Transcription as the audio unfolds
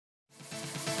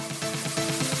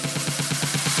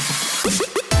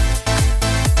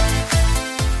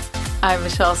I'm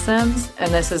Michelle Sims,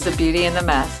 and this is The Beauty in the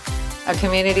Mess, a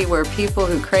community where people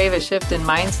who crave a shift in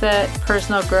mindset,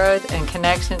 personal growth, and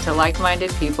connection to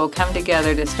like-minded people come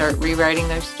together to start rewriting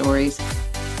their stories.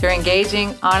 Through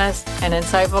engaging, honest, and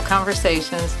insightful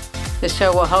conversations, the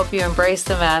show will help you embrace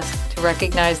the mess, to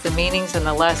recognize the meanings and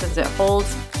the lessons it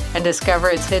holds, and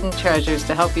discover its hidden treasures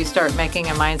to help you start making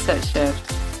a mindset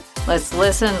shift. Let's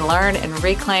listen, learn, and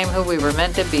reclaim who we were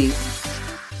meant to be.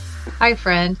 Hi,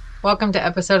 friend. Welcome to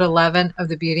episode 11 of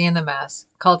The Beauty in the Mess,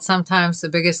 called Sometimes the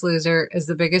Biggest Loser is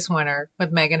the Biggest Winner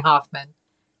with Megan Hoffman.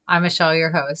 I'm Michelle,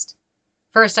 your host.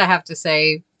 First, I have to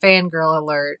say, fangirl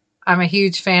alert. I'm a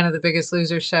huge fan of The Biggest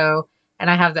Loser show, and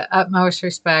I have the utmost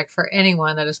respect for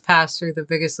anyone that has passed through The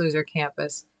Biggest Loser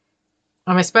campus.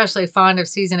 I'm especially fond of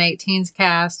season 18's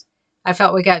cast. I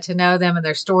felt we got to know them and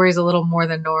their stories a little more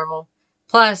than normal.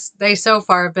 Plus, they so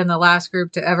far have been the last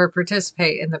group to ever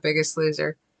participate in The Biggest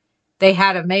Loser. They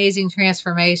had amazing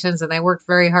transformations and they worked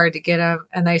very hard to get them,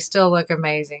 and they still look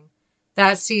amazing.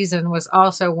 That season was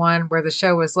also one where the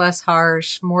show was less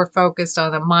harsh, more focused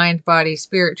on a mind, body,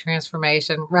 spirit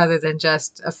transformation rather than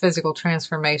just a physical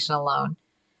transformation alone.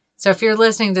 So if you're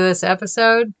listening to this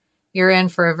episode, you're in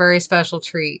for a very special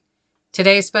treat.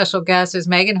 Today's special guest is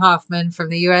Megan Hoffman from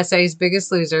the USA's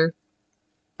Biggest Loser.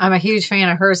 I'm a huge fan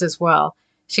of hers as well.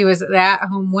 She was the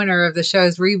at-home winner of the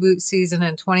show's reboot season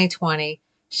in 2020.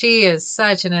 She is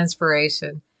such an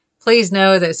inspiration. Please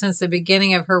know that since the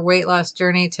beginning of her weight loss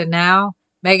journey to now,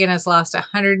 Megan has lost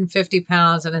 150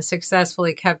 pounds and has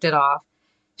successfully kept it off.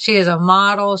 She is a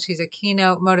model, she's a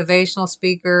keynote motivational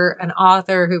speaker, an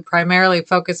author who primarily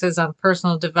focuses on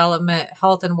personal development,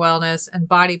 health and wellness, and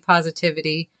body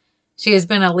positivity. She has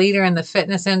been a leader in the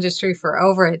fitness industry for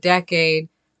over a decade,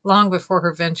 long before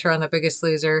her venture on The Biggest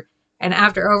Loser. And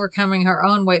after overcoming her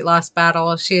own weight loss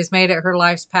battle, she has made it her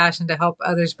life's passion to help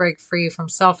others break free from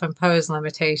self-imposed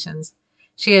limitations.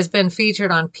 She has been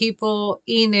featured on People,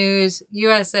 E! News,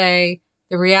 USA,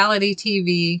 The Reality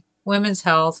TV, Women's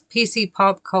Health, PC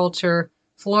Pop Culture,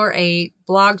 Floor 8,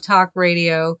 Blog Talk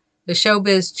Radio, The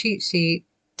Showbiz Cheat Sheet,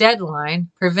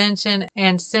 Deadline, Prevention,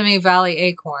 and Simi Valley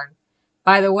Acorn.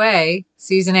 By the way,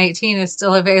 season 18 is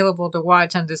still available to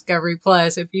watch on Discovery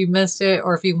Plus if you missed it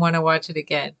or if you want to watch it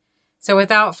again. So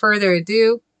without further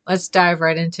ado, let's dive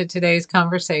right into today's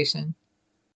conversation.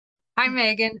 Hi,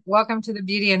 Megan. Welcome to The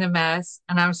Beauty and the Mess,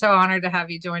 and I'm so honored to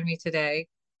have you join me today.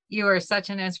 You are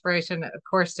such an inspiration, of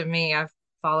course, to me. I've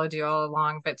followed you all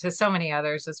along, but to so many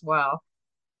others as well.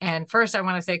 And first, I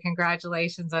want to say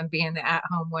congratulations on being the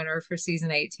at-home winner for season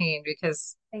 18,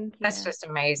 because Thank you. That's just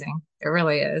amazing. It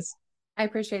really is. I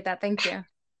appreciate that. Thank you.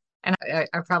 And I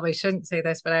probably shouldn't say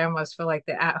this, but I almost feel like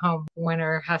the at-home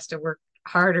winner has to work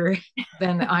harder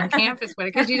than the on-campus winner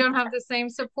because you don't have the same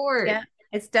support. Yeah,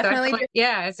 it's definitely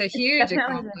it's a huge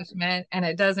accomplishment, and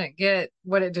it doesn't get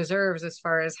what it deserves as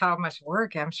far as how much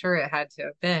work I'm sure it had to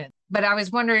have been. But I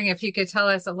was wondering if you could tell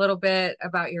us a little bit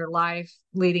about your life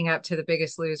leading up to The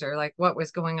Biggest Loser, like what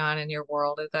was going on in your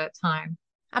world at that time.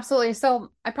 Absolutely. So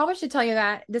I probably should tell you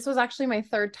that this was actually my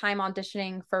third time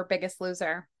auditioning for Biggest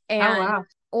Loser. And Oh, wow.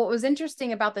 What was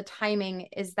interesting about the timing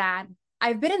is that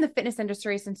I've been in the fitness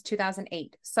industry since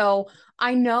 2008. So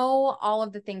I know all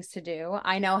of the things to do.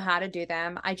 I know how to do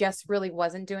them. I just really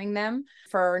wasn't doing them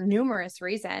for numerous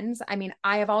reasons. I mean,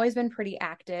 I have always been pretty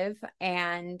active.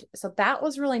 And so that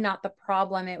was really not the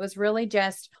problem. It was really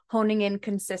just honing in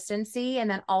consistency and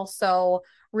then also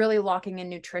really locking in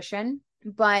nutrition.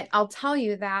 But I'll tell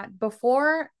you that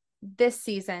before this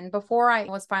season, before I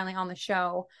was finally on the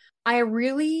show, I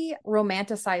really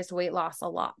romanticized weight loss a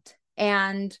lot.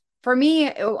 And for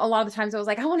me, a lot of the times it was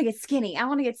like, I want to get skinny. I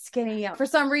want to get skinny. For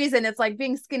some reason, it's like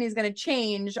being skinny is going to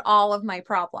change all of my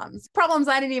problems. Problems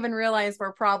I didn't even realize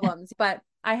were problems, but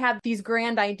I had these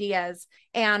grand ideas.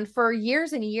 And for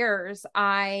years and years,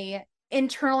 I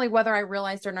internally, whether I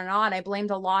realized it or not, I blamed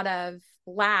a lot of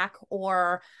lack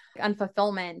or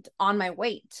unfulfillment on my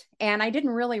weight. And I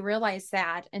didn't really realize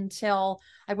that until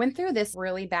I went through this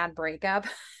really bad breakup.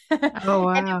 Oh,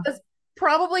 wow. And it was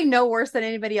probably no worse than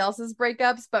anybody else's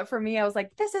breakups. But for me, I was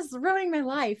like, this is ruining my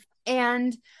life.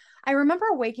 And I remember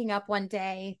waking up one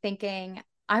day thinking,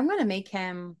 I'm going to make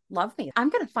him love me. I'm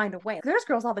going to find a way. There's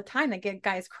girls all the time that get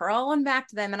guys crawling back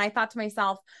to them. And I thought to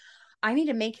myself, I need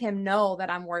to make him know that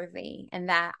I'm worthy and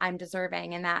that I'm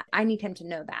deserving and that I need him to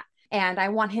know that. And I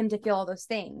want him to feel all those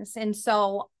things. And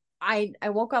so I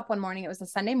woke up one morning, it was a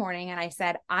Sunday morning, and I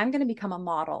said, I'm going to become a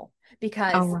model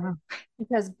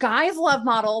because guys love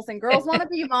models and girls want to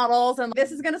be models. And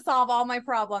this is going to solve all my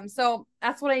problems. So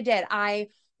that's what I did. I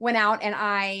went out and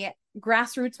I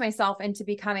grassroots myself into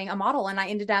becoming a model. And I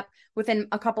ended up within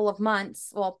a couple of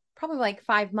months, well, probably like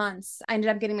 5 months, I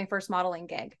ended up getting my first modeling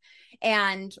gig.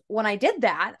 And when I did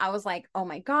that, I was like, oh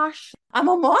my gosh, I'm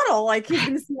a model. Like he's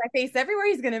going to see my face everywhere.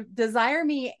 He's going to desire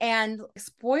me. And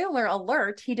spoiler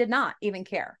alert, he did not even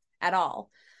care at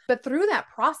all. But through that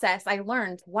process, I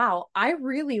learned, wow, I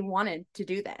really wanted to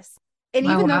do this. And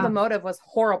Oh, even though wow. the motive was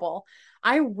horrible,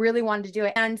 I really wanted to do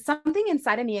it. And something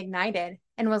inside of me ignited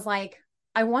and was like,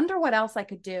 I wonder what else I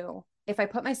could do if I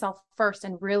put myself first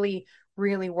and really,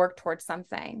 really work towards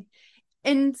something.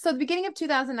 And so the beginning of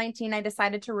 2019, I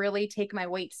decided to really take my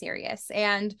weight serious.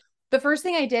 And the first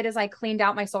thing I did is I cleaned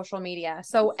out my social media.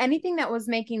 So anything that was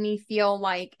making me feel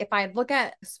like, if I look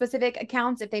at specific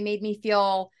accounts, if they made me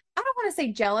feel, I don't want to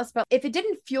say jealous, but if it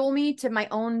didn't fuel me to my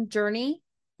own journey,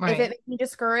 if it Right. made me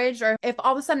discouraged, or if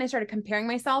all of a sudden I started comparing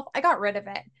myself, I got rid of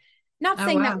it. Not Oh,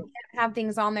 saying that we wow. can't have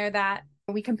things on there that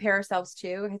we compare ourselves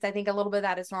to, because I think a little bit of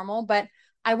that is normal, but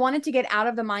I wanted to get out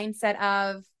of the mindset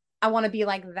of, I want to be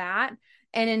like that.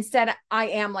 And instead, I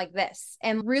am like this,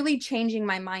 and really changing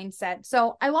my mindset.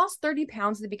 So I lost 30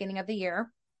 pounds at the beginning of the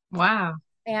year. Wow.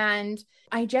 And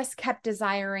I just kept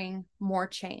desiring more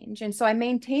change. And so I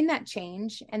maintained that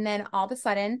change. And then all of a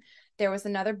sudden, there was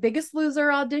another Biggest Loser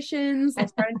auditions. I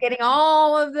started getting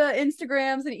all of the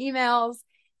Instagrams and emails,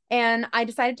 and I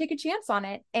decided to take a chance on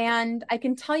it. And I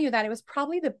can tell you that it was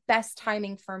probably the best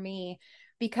timing for me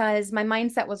because my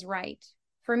mindset was right.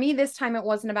 For me, this time it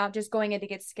wasn't about just going in to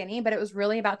get skinny, but it was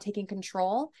really about taking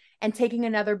control and taking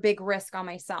another big risk on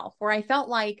myself, where I felt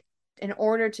like in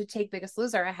order to take Biggest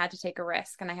Loser, I had to take a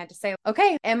risk. And I had to say,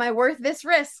 okay, am I worth this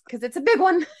risk? Because it's a big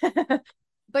one.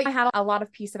 But I had a lot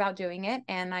of peace about doing it,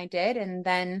 and I did. And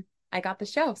then I got the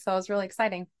show. So it was really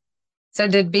exciting. So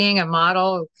did being a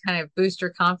model kind of boost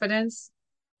your confidence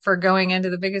for going into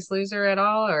The Biggest Loser at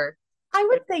all, or? I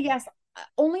would say yes,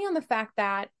 only on the fact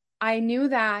that I knew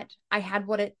that I had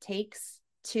what it takes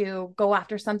to go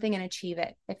after something and achieve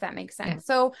it, if that makes sense. Yeah.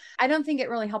 So I don't think it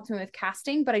really helped me with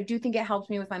casting, but I do think it helped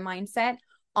me with my mindset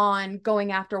on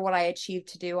going after what I achieved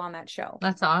to do on that show.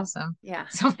 That's awesome. Yeah.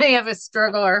 So many of us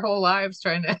struggle our whole lives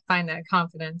trying to find that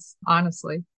confidence,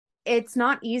 honestly. It's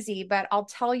not easy, but I'll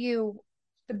tell you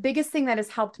the biggest thing that has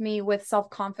helped me with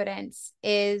self-confidence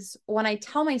is when I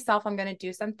tell myself I'm going to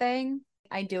do something,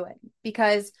 I do it.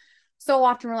 Because so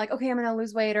often we're like, okay, I'm going to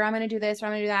lose weight, or I'm going to do this, or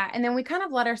I'm going to do that. And then we kind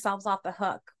of let ourselves off the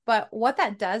hook. But what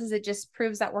that does is it just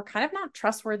proves that we're kind of not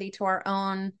trustworthy to our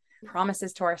own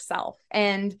promises to ourselves.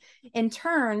 And in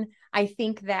turn, I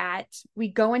think that we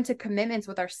go into commitments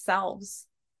with ourselves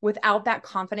without that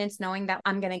confidence, knowing that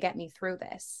I'm going to get me through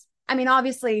this. I mean,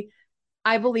 obviously,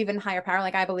 I believe in higher power.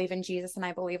 Like I believe in Jesus, and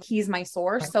I believe he's my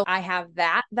source. So I have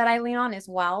that I lean on as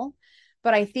well.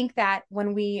 But I think that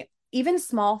when we, even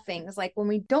small things, like when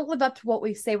we don't live up to what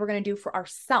we say we're going to do for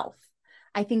ourselves,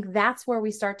 I think that's where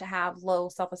we start to have low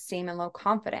self-esteem and low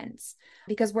confidence,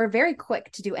 because we're very quick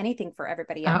to do anything for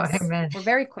everybody Oh, else. amen. We're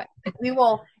very quick. We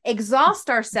will exhaust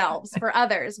ourselves for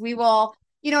others. We will,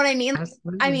 you know what I mean?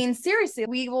 Absolutely. I mean, seriously,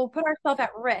 we will put ourselves at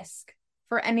risk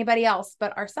for anybody else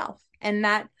but ourselves. And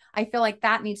that, I feel like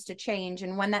that needs to change.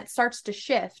 And when that starts to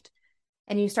shift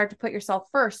and you start to put yourself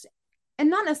first, and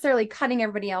not necessarily cutting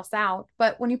everybody else out,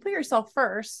 but when you put yourself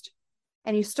first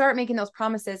and you start making those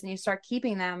promises and you start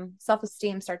keeping them,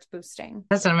 self-esteem starts boosting.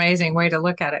 That's an amazing way to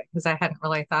look at it, because I hadn't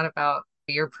really thought about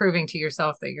you're proving to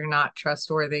yourself that you're not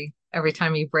trustworthy every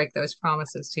time you break those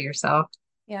promises to yourself.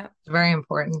 Yeah. It's very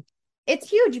important. It's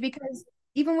huge, because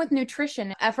even with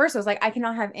nutrition, at first I was like, I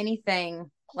cannot have anything,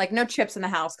 like no chips in the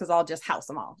house, because I'll just house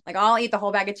them all. Like I'll eat the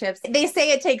whole bag of chips. They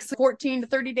say it takes 14 to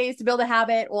 30 days to build a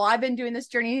habit. Well, I've been doing this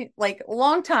journey like a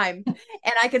long time,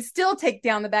 and I could still take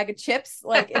down the bag of chips.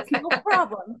 Like it's no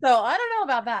problem. So I don't know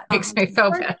about that. Makes me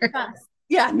feel better.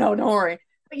 Yeah, no, don't worry.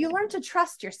 But you learn to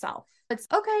trust yourself. It's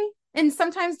okay. And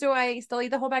sometimes do I still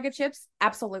eat the whole bag of chips?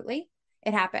 Absolutely.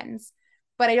 It happens.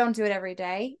 But I don't do it every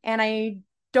day. And I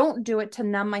don't do it to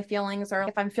numb my feelings, or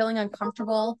if I'm feeling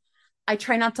uncomfortable, I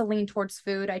try not to lean towards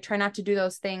food. I try not to do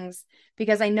those things,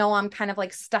 because I know I'm kind of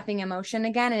like stuffing emotion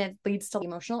again, and it leads to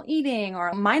emotional eating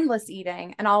or mindless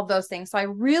eating and all of those things. So I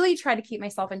really try to keep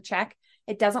myself in check.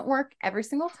 It doesn't work every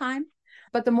single time,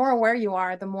 but the more aware you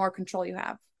are, the more control you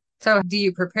have. So do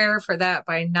you prepare for that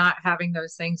by not having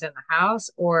those things in the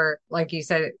house? Or like you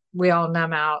said, we all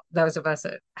numb out, those of us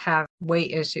that have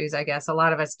weight issues, I guess a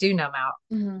lot of us do numb out.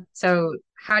 Mm-hmm. So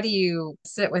how do you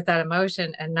sit with that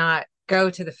emotion and not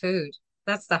go to the food?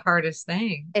 That's the hardest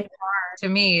thing. It's hard to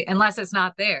me, unless it's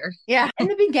not there. Yeah. In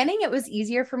the beginning, it was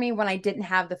easier for me when I didn't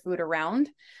have the food around,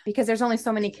 because there's only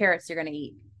so many carrots you're going to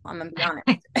eat. I'm gonna be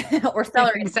honest. Or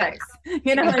celery Exactly. sticks.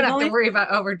 You know, You don't there's have to only worry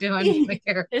about overdoing the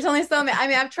care. there's only so many. I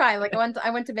mean, I've tried. Like I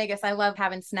went to Vegas. I love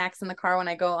having snacks in the car when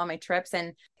I go on my trips,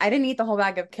 and I didn't eat the whole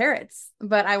bag of carrots,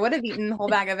 but I would have eaten the whole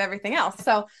bag of everything else.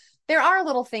 So there are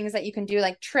little things that you can do,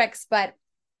 like tricks. But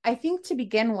I think to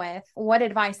begin with, what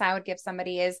advice I would give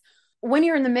somebody is when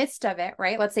you're in the midst of it,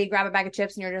 right? Let's say you grab a bag of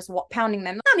chips and you're just pounding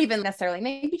them, not even necessarily,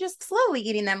 maybe just slowly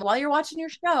eating them while you're watching your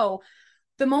show.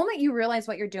 The moment you realize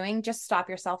what you're doing, just stop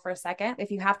yourself for a second.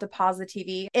 If you have to pause the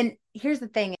TV. And here's the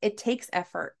thing, it takes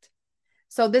effort.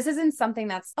 So this isn't something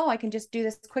that's, oh, I can just do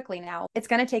this quickly now. It's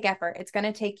going to take effort. It's going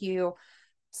to take you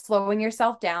slowing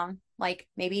yourself down, like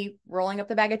maybe rolling up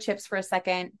the bag of chips for a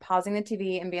second, pausing the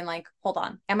TV and being like, hold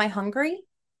on, am I hungry?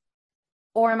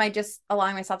 Or am I just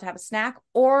allowing myself to have a snack?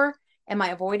 Or am I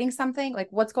avoiding something? Like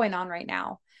what's going on right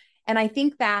now? And I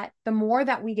think that the more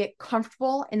that we get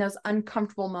comfortable in those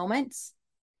uncomfortable moments,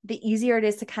 the easier it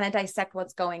is to kind of dissect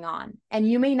what's going on. And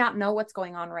you may not know what's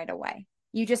going on right away.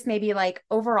 You just may be like,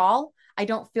 overall, I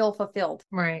don't feel fulfilled.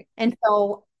 Right. And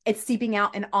so it's seeping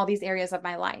out in all these areas of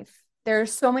my life.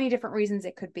 There's so many different reasons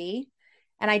it could be.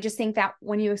 And I just think that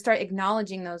when you start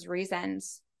acknowledging those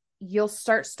reasons, you'll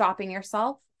start stopping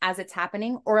yourself as it's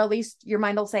happening, or at least your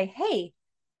mind will say, hey,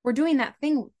 we're doing that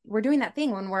thing. We're doing that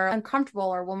thing when we're uncomfortable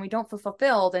or when we don't feel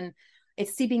fulfilled, and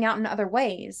it's seeping out in other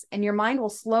ways. And your mind will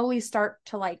slowly start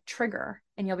to like trigger,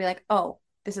 and you'll be like, oh,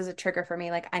 this is a trigger for me.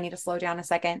 Like I need to slow down a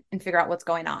second and figure out what's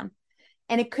going on.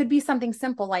 And it could be something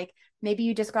simple, like maybe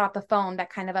you just got off the phone that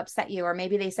kind of upset you, or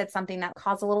maybe they said something that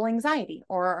caused a little anxiety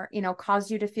or, caused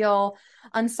you to feel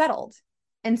unsettled.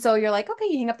 And so you're like, okay,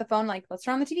 you hang up the phone, like, let's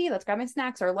turn on the TV, let's grab my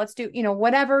snacks, or let's do,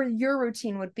 whatever your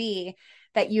routine would be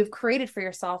that you've created for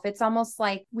yourself. It's almost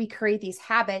like we create these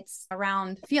habits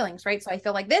around feelings, right? So I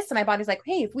feel like this, and my body's like,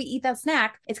 hey, if we eat that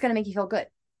snack, it's going to make you feel good.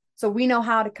 So we know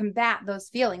how to combat those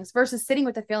feelings versus sitting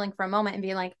with the feeling for a moment and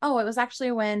being like, oh, it was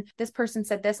actually when this person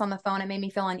said this on the phone, it made me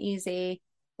feel uneasy.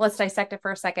 Let's dissect it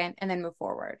for a second and then move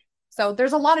forward. So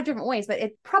there's a lot of different ways, but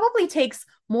it probably takes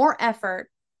more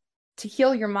effort to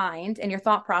heal your mind and your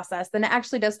thought process than it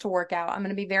actually does to work out. I'm going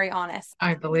to be very honest.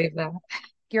 I believe that.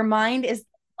 Your mind is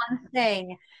one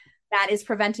thing that is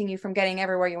preventing you from getting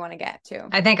everywhere you want to get to.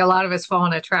 I think a lot of us fall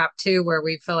in a trap too, where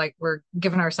we feel like we're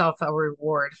giving ourselves a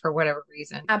reward for whatever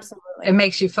reason. Absolutely. It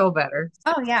makes you feel better.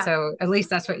 Oh, yeah. So at least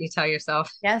that's what you tell yourself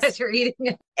yes. as you're eating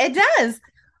it. It does.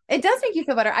 It does make you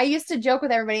feel better. I used to joke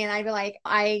with everybody and I'd be like,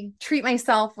 I treat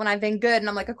myself when I've been good. And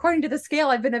I'm like, according to the scale,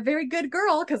 I've been a very good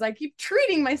girl because I keep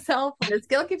treating myself and the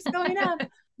scale keeps going up.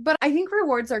 But I think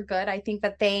rewards are good. I think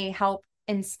that they help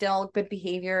instill good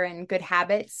behavior and good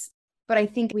habits. But I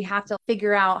think we have to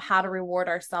figure out how to reward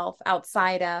ourselves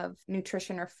outside of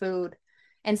nutrition or food.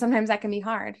 And sometimes that can be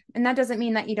hard. And that doesn't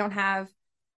mean that you don't have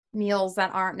meals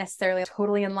that aren't necessarily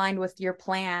totally in line with your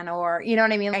plan, or you know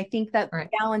what I mean? I think that right.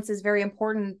 Balance is very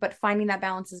important, but finding that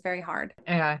balance is very hard.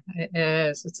 Yeah, it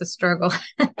is. It's a struggle.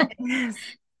 It is.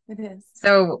 It is.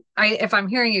 So if I'm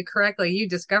hearing you correctly, you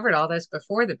discovered all this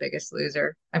before The Biggest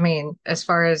Loser. I mean, as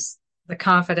far as the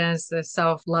confidence, the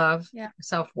self-love,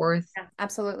 self-worth. Yeah,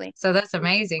 absolutely. So that's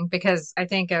amazing, because I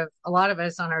think of a lot of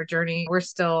us on our journey, we're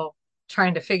still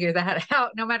trying to figure that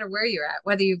out, no matter where you're at,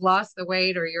 whether you've lost the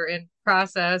weight or you're in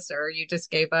process or you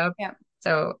just gave up. Yeah.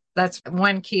 So that's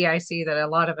one key I see that a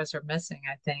lot of us are missing,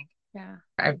 I think. Yeah.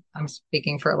 I'm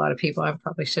speaking for a lot of people. I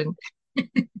probably shouldn't.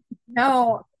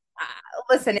 No,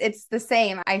 listen, it's the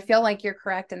same. I feel like you're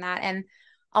correct in that. And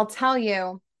I'll tell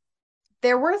you,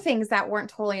 there were things that weren't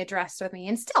totally addressed with me.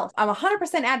 And still, I'm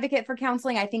 100% advocate for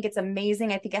counseling. I think it's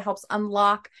amazing. I think it helps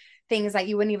unlock things that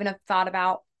you wouldn't even have thought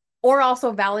about, or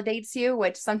also validates you,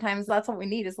 which sometimes that's what we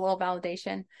need, is a little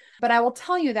validation. But I will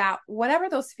tell you that whatever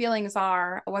those feelings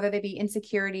are, whether they be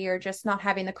insecurity or just not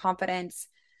having the confidence,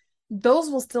 those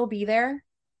will still be there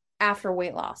after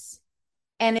weight loss.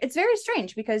 And it's very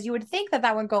strange because you would think that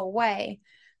that would go away.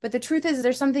 But the truth is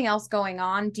there's something else going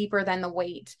on deeper than the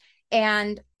weight.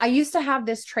 And I used to have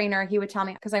this trainer, he would tell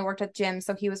me, because I worked at gym,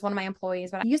 so he was one of my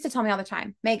employees, but he used to tell me all the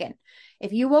time, Megan,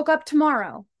 if you woke up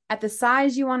tomorrow at the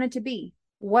size you wanted to be,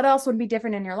 what else would be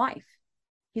different in your life?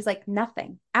 He's like,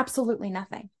 nothing, absolutely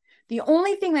nothing. The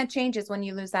only thing that changes when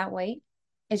you lose that weight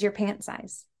is your pant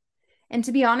size. And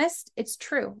to be honest, it's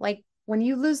true. Like when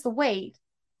you lose the weight,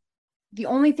 the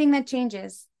only thing that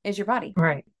changes is your body.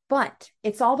 Right. But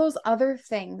it's all those other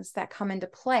things that come into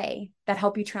play that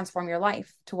help you transform your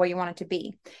life to where you want it to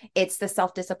be. It's the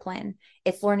self-discipline.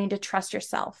 It's learning to trust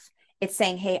yourself. It's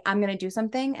saying, hey, I'm going to do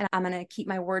something and I'm going to keep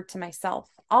my word to myself.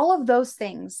 All of those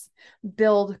things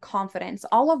build confidence.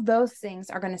 All of those things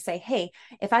are going to say, hey,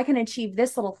 if I can achieve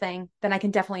this little thing, then I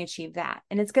can definitely achieve that.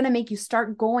 And it's going to make you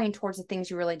start going towards the things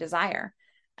you really desire.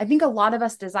 I think a lot of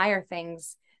us desire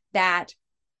things that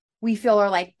we feel are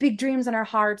like big dreams in our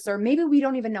hearts, or maybe we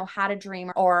don't even know how to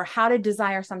dream or how to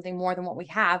desire something more than what we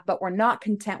have, but we're not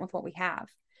content with what we have.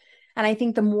 And I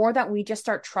think the more that we just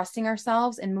start trusting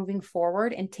ourselves and moving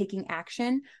forward and taking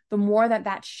action, the more that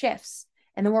that shifts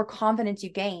and the more confidence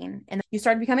you gain. And you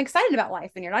start to become excited about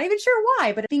life and you're not even sure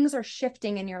why, but things are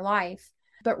shifting in your life.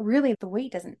 But really, the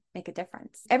weight doesn't make a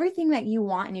difference. Everything that you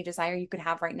want and you desire, you could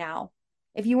have right now.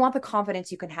 If you want the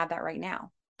confidence, you can have that right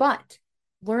now. But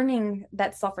learning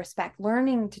that self-respect,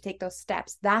 learning to take those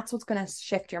steps, that's what's going to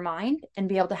shift your mind and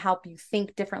be able to help you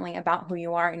think differently about who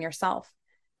you are and yourself.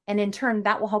 And in turn,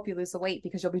 that will help you lose the weight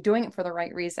because you'll be doing it for the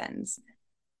right reasons.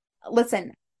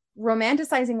 Listen,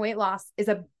 romanticizing weight loss is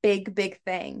a big, big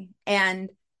thing. And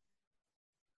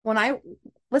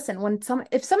if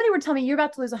somebody were to tell me you're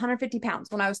about to lose 150 pounds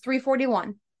when I was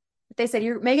 341, if they said,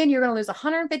 Megan, you're going to lose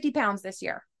 150 pounds this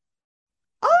year.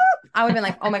 Oh, I would have been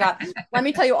like, oh my God, let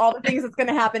me tell you all the things that's going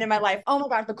to happen in my life. Oh my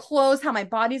God, the clothes, how my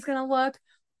body's going to look.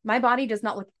 My body does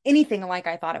not look anything like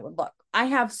I thought it would look. I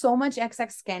have so much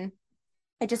excess skin.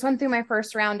 I just went through my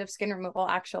first round of skin removal,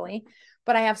 actually,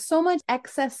 but I have so much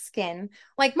excess skin.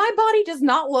 Like my body does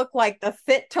not look like the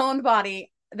fit toned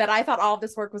body that I thought all of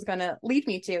this work was going to lead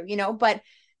me to, but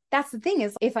that's the thing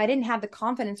is if I didn't have the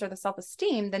confidence or the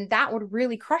self-esteem, then that would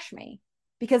really crush me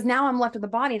because now I'm left with a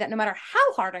body that no matter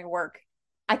how hard I work,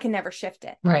 I can never shift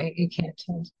it. Right. You can't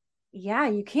change. Yeah,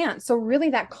 you can't. So really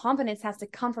that confidence has to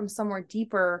come from somewhere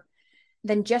deeper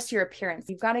than just your appearance.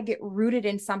 You've got to get rooted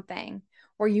in something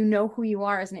where you know who you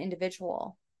are as an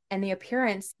individual. And the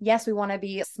appearance, yes, we want to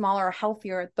be smaller or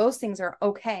healthier. Those things are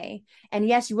okay. And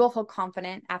yes, you will feel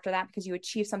confident after that because you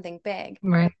achieve something big.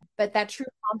 Right. But that true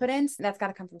confidence, that's got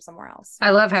to come from somewhere else.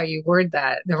 I love how you word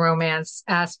that, the romance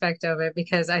aspect of it,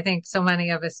 because I think so many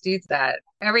of us do that.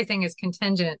 Everything is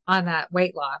contingent on that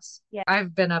weight loss. Yeah.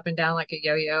 I've been up and down like a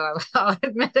yo-yo, I'll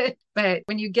admit it. But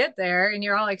when you get there and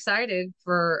you're all excited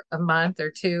for a month or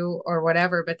two or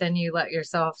whatever, but then you let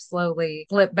yourself slowly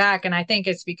slip back. And I think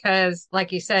it's because,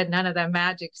 like you said, none of that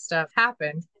magic stuff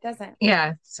happened. It doesn't.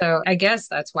 Yeah. So I guess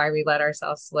that's why we let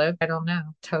ourselves slip. I don't know.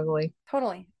 Totally.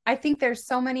 Totally. I think there's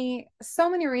so many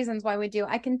reasons why we do.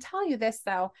 I can tell you this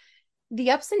though,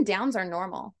 the ups and downs are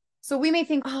normal. So we may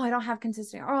think, oh, I don't have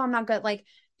consistency. Oh, I'm not good. Like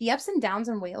the ups and downs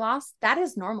in weight loss, that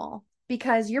is normal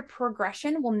because your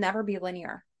progression will never be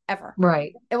linear ever.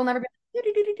 Right. It will never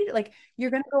be like you're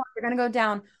going to go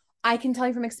down. I can tell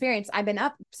you from experience, I've been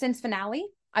up since finale.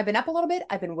 I've been up a little bit.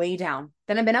 I've been way down.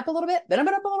 Then I've been up a little bit. Then I've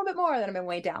been up a little bit more. Then I've been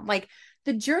way down. Like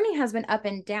the journey has been up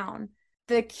and down.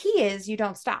 The key is you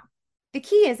don't stop. The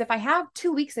key is if I have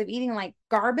 2 weeks of eating like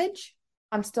garbage,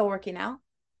 I'm still working out,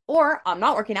 or I'm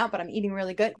not working out, but I'm eating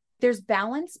really good. There's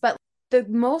balance, but the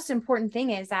most important thing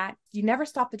is that you never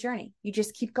stop the journey. You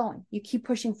just keep going. You keep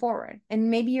pushing forward. And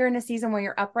maybe you're in a season where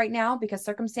you're up right now because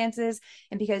circumstances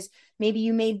and because maybe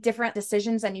you made different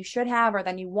decisions than you should have or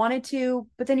than you wanted to,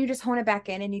 but then you just hone it back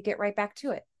in and you get right back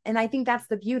to it. And I think that's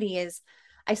the beauty is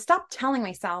I stopped telling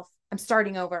myself I'm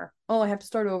starting over. Oh, I have to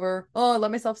start over. Oh, I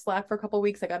let myself slack for a couple of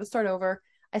weeks. I got to start over.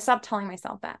 I stopped telling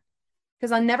myself that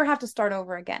because I'll never have to start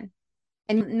over again.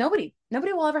 And nobody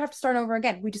will ever have to start over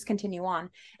again. We just continue on.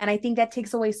 And I think that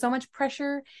takes away so much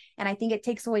pressure. And I think it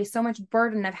takes away so much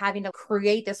burden of having to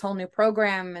create this whole new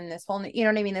program and this whole new, you know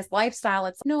what I mean? This lifestyle.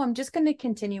 It's no, I'm just going to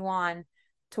continue on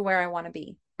to where I want to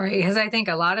be. Right. Because I think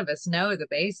a lot of us know the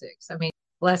basics. I mean,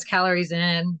 less calories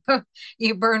in,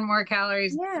 you burn more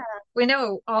calories. Yeah. We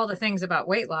know all the things about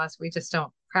weight loss. We just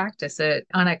don't practice it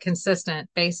on a consistent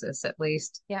basis, at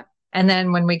least. Yeah. And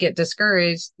then when we get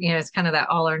discouraged, it's kind of that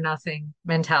all or nothing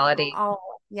mentality.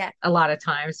 Yeah. A lot of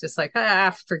times, just like,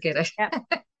 forget it. Yeah.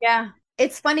 Yeah.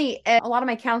 It's funny. A lot of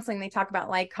my counseling, they talk about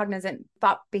like cognizant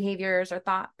thought behaviors or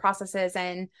thought processes,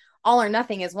 and all or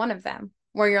nothing is one of them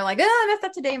where you're like, I messed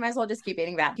up today. Might as well just keep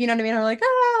eating that. You know what I mean? Or like,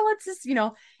 let's just,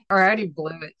 Or I already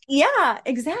blew it. Yeah,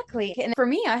 exactly. And for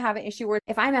me, I have an issue where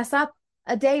if I mess up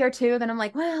a day or two, then I'm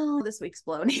like, well, this week's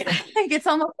blown. Like, it's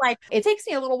almost like it takes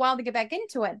me a little while to get back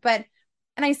into it. But,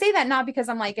 and I say that not because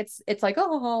I'm like, it's like,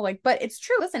 but it's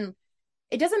true. Listen,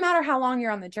 it doesn't matter how long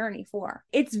you're on the journey for.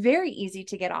 It's very easy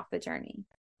to get off the journey.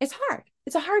 It's hard.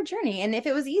 It's a hard journey. And if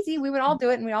it was easy, we would all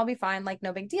do it and we'd all be fine, like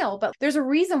no big deal. But there's a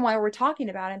reason why we're talking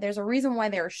about it. There's a reason why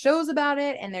there are shows about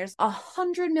it. And there's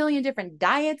 100 million different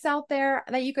diets out there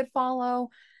that you could follow.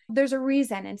 There's a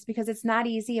reason. And it's because it's not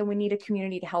easy and we need a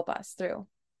community to help us through.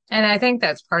 And I think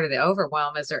that's part of the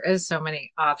overwhelm is there is so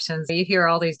many options. You hear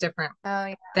all these different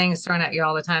things thrown at you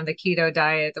all the time, the keto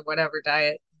diet, the whatever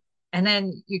diet. And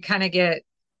then you kind of get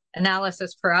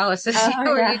analysis paralysis,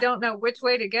 where you don't know which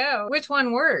way to go, which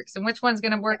one works and which one's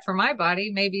going to work for my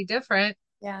body may be different.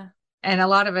 Yeah. And a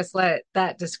lot of us let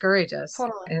that discourage us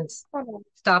Totally. and Totally.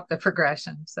 stop the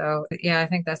progression. So yeah, I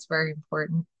think that's very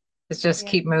important. It's just Yeah.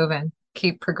 keep moving,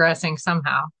 keep progressing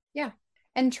somehow. Yeah.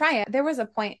 And try it. There was a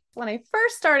point when I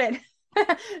first started,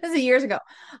 this is years ago.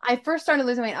 I first started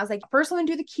losing weight. I was like, first I'm gonna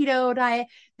do the keto diet,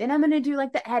 then I'm gonna do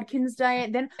like the Atkins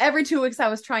diet. Then every 2 weeks I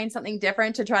was trying something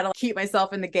different to try to keep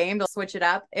myself in the game, to switch it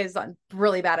up is a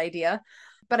really bad idea.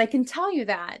 But I can tell you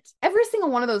that every single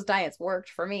one of those diets worked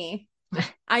for me.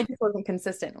 I just wasn't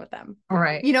consistent with them.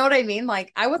 Right. You know what I mean?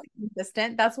 Like I wasn't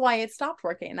consistent. That's why it stopped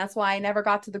working. That's why I never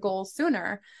got to the goals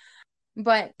sooner.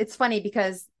 But it's funny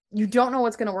because you don't know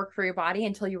what's going to work for your body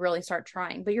until you really start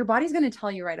trying. But your body's going to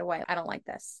tell you right away, I don't like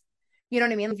this. You know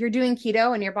what I mean? If you're doing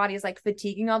keto and your body is like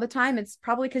fatiguing all the time, it's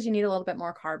probably because you need a little bit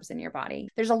more carbs in your body.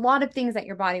 There's a lot of things that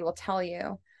your body will tell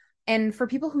you. And for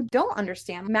people who don't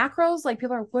understand macros, like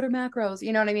people are, what are macros?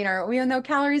 You know what I mean? Or we know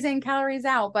calories in, calories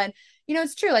out. But,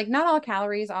 it's true. Like not all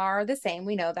calories are the same.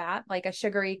 We know that. Like a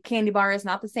sugary candy bar is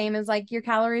not the same as like your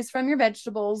calories from your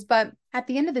vegetables. But at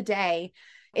the end of the day,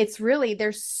 it's really,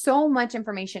 there's so much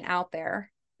information out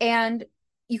there. And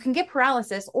you can get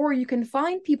paralysis, or you can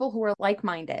find people who are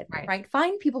like-minded, right?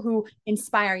 Find people who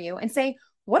inspire you and say,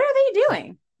 what are they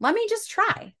doing? Let me just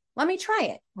try. Let me try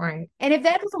it. Right. And if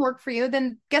that doesn't work for you,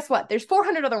 then guess what? There's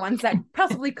 400 other ones that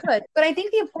possibly could. But I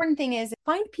think the important thing is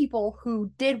find people who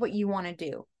did what you want to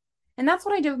do. And that's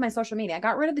what I did with my social media. I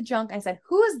got rid of the junk. I said,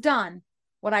 who has done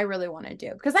what I really want to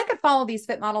do? Because I could follow these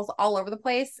fit models all over the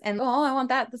place and, oh, I want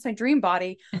that. That's my dream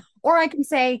body. Or I can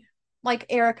say, like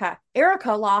Erica.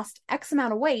 Erica lost X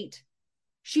amount of weight.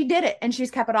 She did it and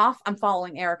she's kept it off. I'm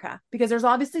following Erica because there's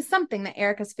obviously something that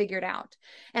Erica's figured out.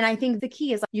 And I think the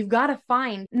key is you've got to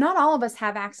find, not all of us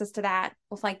have access to that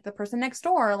with like the person next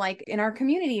door, like in our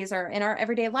communities or in our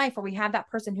everyday life, where we have that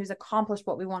person who's accomplished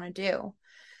what we want to do.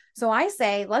 So I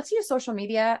say, let's use social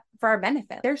media for our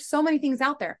benefit. There's so many things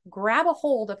out there. Grab a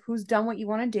hold of who's done what you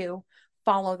want to do,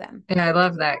 follow them. Yeah, I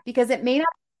love that. Because it may not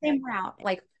be the same route.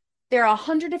 Like there are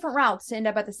 100 different routes to end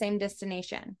up at the same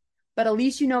destination, but at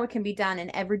least you know it can be done.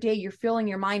 And every day you're filling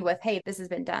your mind with, hey, this has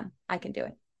been done. I can do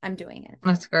it. I'm doing it.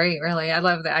 That's great, really. I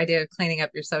love the idea of cleaning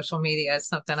up your social media. It's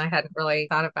something I hadn't really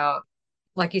thought about.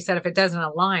 Like you said, if it doesn't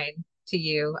align to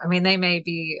you, I mean, they may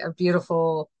be a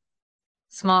beautiful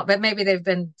small, but maybe they've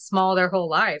been small their whole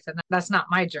life, and that's not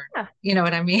my journey. Yeah. You know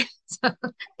what I mean? So,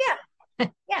 Yeah.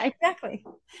 Yeah, exactly.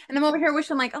 And I'm over here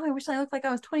wishing like, oh, I wish I looked like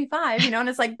I was 25, and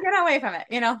it's like, get away from it.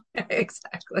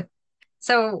 exactly.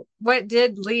 So, what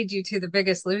did lead you to The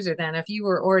Biggest Loser then? If you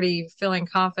were already feeling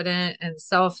confident and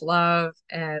self-love,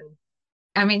 and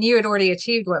I mean, you had already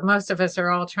achieved what most of us are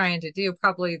all trying to do,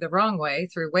 probably the wrong way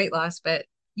through weight loss, but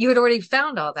you had already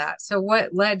found all that. So,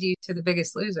 what led you to The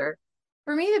Biggest Loser?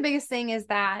 For me, the biggest thing is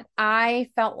that I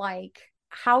felt like,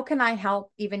 how can I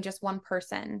help even just one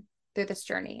person through this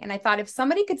journey? And I thought if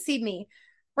somebody could see me,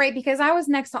 right? Because I was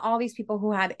next to all these people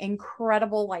who had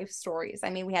incredible life stories. I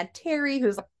mean, we had Terry,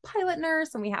 who's a pilot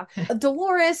nurse, and we have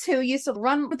Dolores, who used to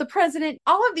run with the president.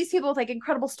 All of these people with like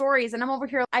incredible stories. And I'm over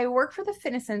here, I work for the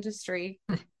fitness industry.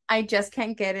 I just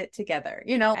can't get it together.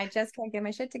 I just can't get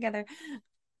my shit together.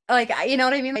 Like, you know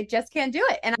what I mean? I just can't do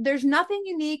it. And there's nothing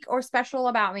unique or special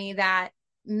about me that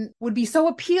would be so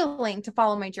appealing to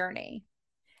follow my journey.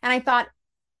 And I thought,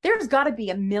 there's got to be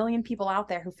a million people out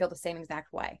there who feel the same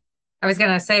exact way. I was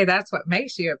going to say that's what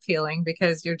makes you appealing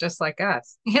because you're just like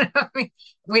us. I mean,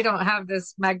 we don't have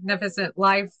this magnificent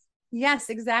life. Yes,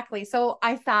 exactly. So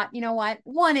I thought, you know what?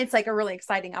 One, it's like a really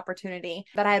exciting opportunity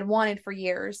that I had wanted for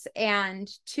years. And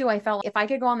two, I felt if I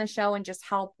could go on the show and just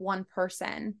help one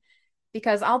person,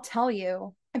 because I'll tell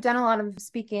you, I've done a lot of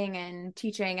speaking and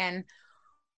teaching, and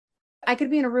I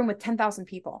could be in a room with 10,000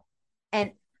 people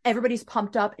and everybody's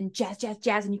pumped up and jazz, jazz,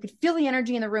 jazz. And you could feel the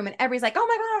energy in the room and everybody's like, oh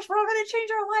my gosh, we're all going to change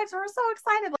our lives. We're so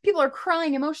excited. Like, people are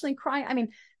crying, emotionally crying. I mean,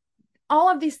 all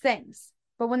of these things.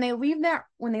 But when they leave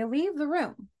the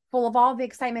room full of all the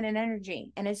excitement and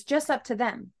energy, and it's just up to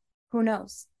them, who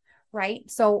knows? Right.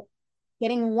 So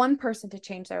getting one person to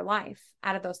change their life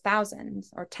out of those thousands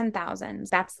or 10,000s,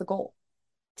 that's the goal.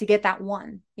 To get that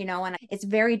one, and it's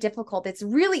very difficult. It's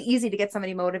really easy to get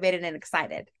somebody motivated and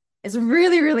excited. It's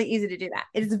really, really easy to do that.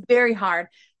 It's very hard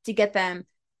to get them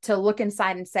to look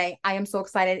inside and say, I am so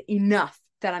excited enough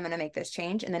that I'm going to make this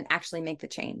change, and then actually make the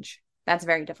change. That's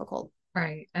very difficult.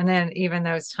 Right. And then even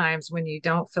those times when you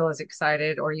don't feel as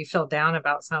excited or you feel down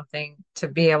about something, to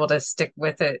be able to stick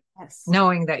with it, yes,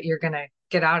 knowing that you're going to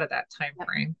get out of that time yep.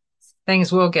 frame.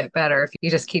 Things will get better if you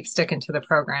just keep sticking to the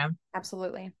program.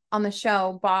 Absolutely. On the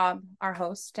show, Bob, our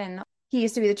host, and he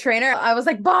used to be the trainer. I was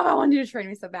like, Bob, I want you to train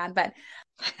me so bad. But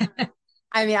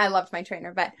I mean, I loved my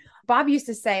trainer, but Bob used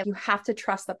to say, you have to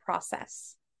trust the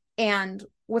process. And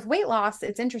with weight loss,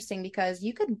 it's interesting because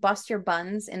you could bust your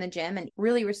buns in the gym and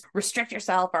really restrict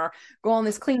yourself or go on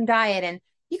this clean diet. And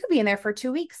you could be in there for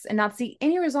 2 weeks and not see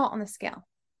any result on the scale.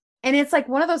 And it's like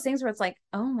one of those things where it's like,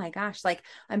 oh my gosh, like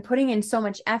I'm putting in so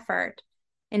much effort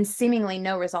and seemingly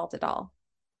no result at all.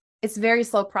 It's a very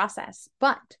slow process,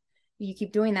 but you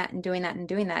keep doing that and doing that and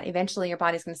doing that. Eventually your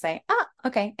body's going to say, oh,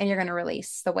 okay. And you're going to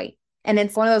release the weight. And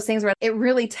it's one of those things where it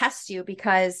really tests you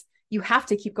because you have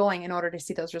to keep going in order to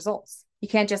see those results. You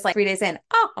can't just like 3 days in,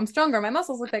 oh, I'm stronger. My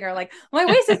muscles look bigger. Like my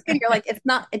waist is skinnier. Like it's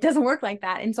not, it doesn't work like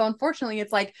that. And so unfortunately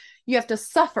it's like, you have to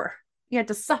suffer. You have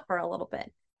to suffer a little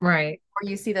bit. Right. Or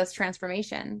you see this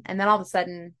transformation. And then all of a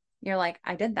sudden you're like,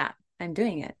 I did that. I'm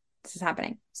doing it. This is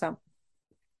happening. So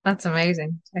That's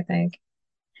amazing, I think.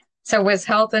 So was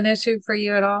health an issue for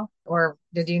you at all? Or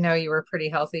did you know you were pretty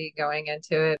healthy going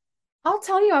into it? I'll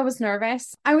tell you, I was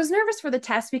nervous. I was nervous for the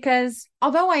test because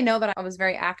although I know that I was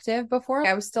very active before,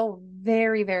 I was still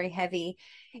very, very heavy.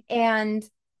 And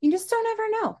you just don't ever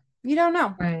know. You don't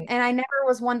know. Right. And I never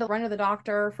was one to run to the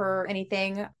doctor for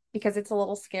anything because it's a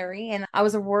little scary. And I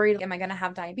was worried, am I going to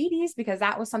have diabetes? Because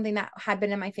that was something that had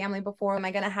been in my family before. Am I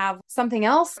going to have something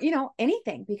else?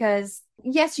 Anything. Because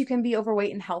yes, you can be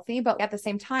overweight and healthy, but at the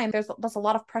same time, there's a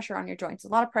lot of pressure on your joints, a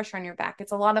lot of pressure on your back.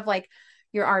 It's a lot of like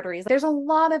your arteries. There's a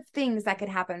lot of things that could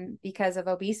happen because of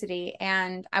obesity.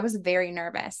 And I was very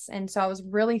nervous. And so I was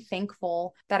really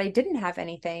thankful that I didn't have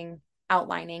anything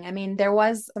outlining. I mean, there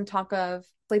was some talk of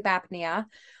sleep apnea.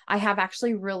 I have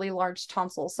actually really large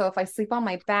tonsils. So if I sleep on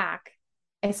my back,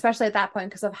 especially at that point,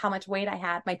 because of how much weight I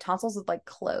had, my tonsils would like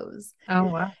close. Oh,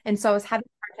 wow. And so I was having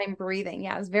a hard time breathing.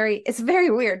 Yeah, it's very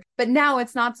weird. But now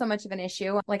it's not so much of an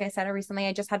issue. Like I said, recently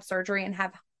I just had surgery and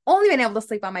have only been able to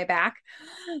sleep on my back.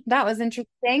 That was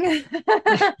interesting.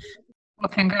 Well,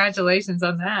 congratulations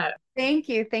on that. Thank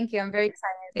you. Thank you. I'm very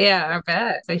excited. Yeah, I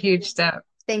bet. It's a huge step.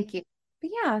 Thank you.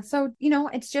 But yeah, so,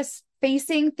 it's just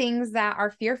facing things that are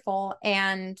fearful.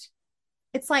 And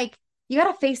it's like, you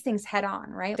got to face things head on,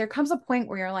 right? There comes a point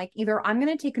where you're like, either I'm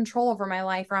going to take control over my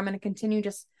life or I'm going to continue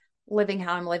just living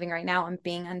how I'm living right now and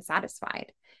being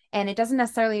unsatisfied. And it doesn't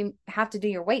necessarily have to do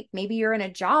your weight. Maybe you're in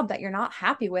a job that you're not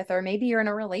happy with, or maybe you're in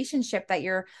a relationship that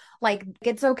you're like,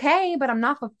 it's okay, but I'm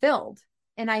not fulfilled.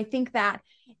 And I think that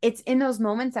it's in those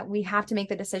moments that we have to make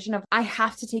the decision of, I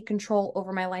have to take control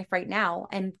over my life right now,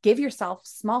 and give yourself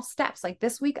small steps. Like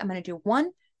this week, I'm going to do 1,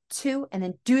 2, and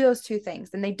then do those 2 things.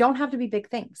 And they don't have to be big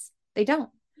things. They don't.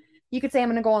 You could say, I'm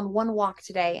going to go on 1 walk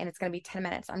today and it's going to be 10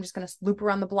 minutes. I'm just going to loop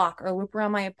around the block or loop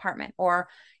around my apartment, or,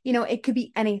 it could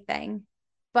be anything.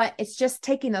 But it's just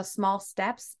taking those small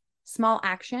steps, small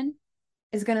action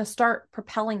is going to start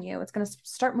propelling you. It's going to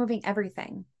start moving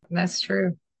everything. That's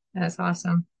true. That's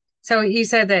awesome. So you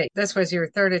said that this was your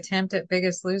third attempt at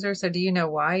Biggest Loser. So do you know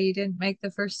why you didn't make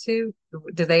the first 2?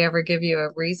 Did they ever give you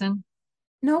a reason?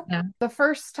 Nope. No. The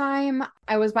first time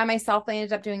I was by myself, I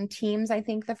ended up doing teams, I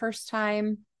think the first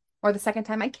time or the second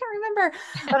time. I can't remember,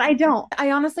 but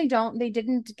I honestly don't. They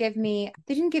didn't give me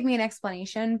an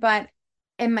explanation, but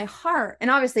in my heart, and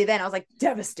obviously then I was like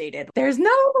devastated. There's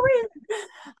no reason.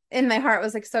 In my heart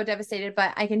was like so devastated,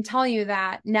 but I can tell you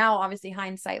that now, obviously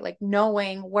hindsight, like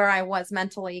knowing where I was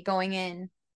mentally going in,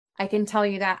 I can tell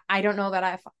you that I don't know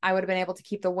that I would have been able to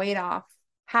keep the weight off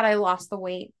had I lost the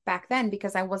weight back then,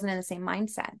 because I wasn't in the same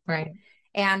mindset. Right.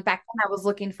 And back then I was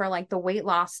looking for like the weight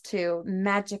loss to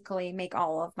magically make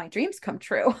all of my dreams come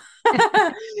true.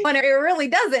 When it really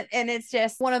doesn't. And it's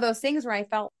just one of those things where I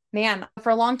felt, man, for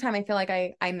a long time, I feel like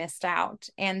I missed out.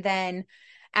 And then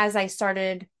as I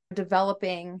started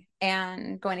developing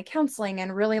and going to counseling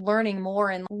and really learning more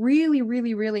and really,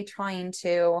 really, really trying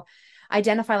to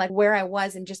identify like where I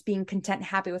was and just being content and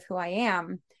happy with who I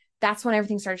am, that's when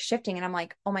everything started shifting. And I'm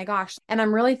like, oh my gosh. And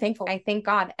I'm really thankful. I thank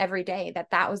God every day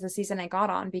that was the season I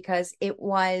got on, because it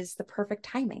was the perfect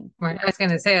timing. Right. I was going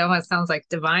to say, it almost sounds like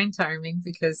divine timing,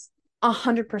 because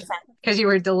 100%. Because you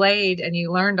were delayed and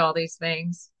you learned all these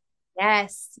things.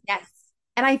 Yes. Yes.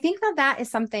 And I think that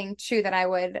is something too that I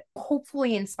would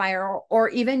hopefully inspire, or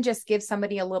even just give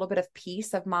somebody a little bit of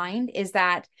peace of mind, is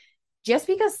that just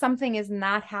because something is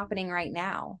not happening right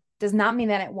now does not mean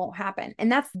that it won't happen.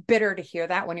 And that's bitter to hear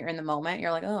that when you're in the moment.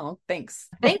 You're like, oh, thanks.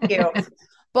 Thank you.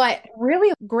 But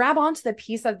really grab onto the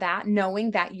piece of that,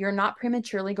 knowing that you're not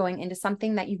prematurely going into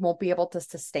something that you won't be able to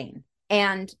sustain.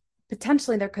 And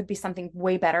potentially there could be something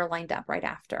way better lined up right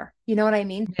after. You know what I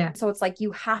mean? Yeah. So it's like,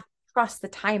 you have to trust the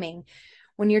timing.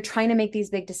 When you're trying to make these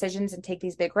big decisions and take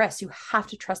these big risks, you have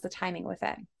to trust the timing with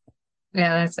it.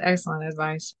 Yeah, that's excellent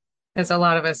advice. Because a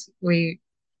lot of us, we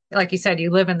like you said,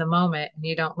 you live in the moment and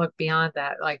you don't look beyond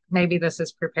that. Like maybe this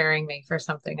is preparing me for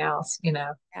something else, you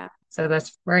know? Yeah. So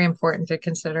that's very important to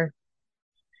consider.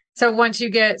 So once you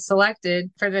get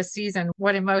selected for this season,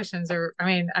 what emotions are, I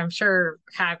mean, I'm sure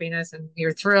happiness and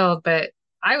you're thrilled, but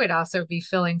I would also be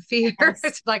feeling fear. Yes.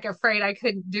 It's like afraid I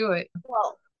couldn't do it.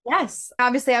 Well, yes.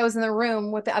 Obviously, I was in the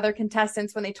room with the other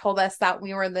contestants when they told us that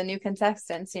we were the new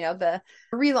contestants, the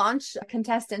relaunch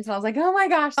contestants. And I was like, oh my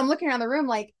gosh. I'm looking around the room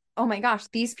like, oh my gosh,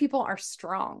 these people are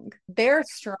strong. They're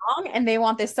strong and they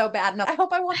want this so bad. And I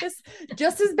hope I want this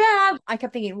just as bad. I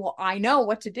kept thinking, well, I know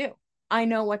what to do. I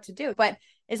know what to do. But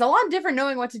it's a lot different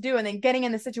knowing what to do and then getting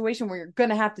in the situation where you're going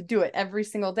to have to do it every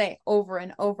single day over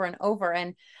and over and over.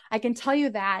 And I can tell you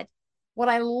that what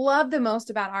I love the most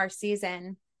about our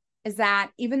season is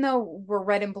that even though we're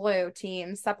red and blue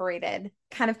teams separated,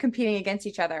 kind of competing against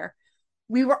each other,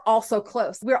 we were also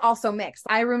close. We were also mixed.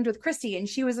 I roomed with Christy and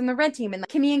she was in the red team, and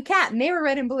Kimmy and Kat, and they were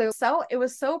red and blue. So it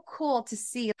was so cool to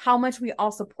see how much we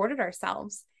all supported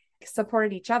ourselves,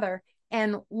 supported each other.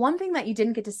 And one thing that you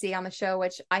didn't get to see on the show,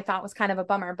 which I thought was kind of a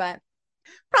bummer, but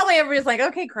probably everybody's like,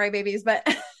 okay, crybabies. But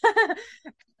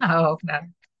Oh, no.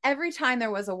 every time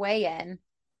there was a weigh-in,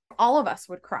 all of us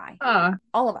would cry. Oh,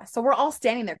 All of us. So we're all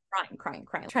standing there crying,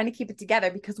 trying to keep it together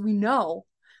because we know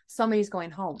somebody's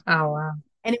going home. oh, wow.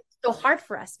 And it was so hard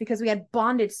for us because we had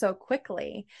bonded so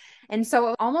quickly. And so it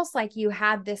was almost like you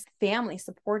had this family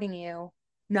supporting you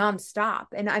nonstop.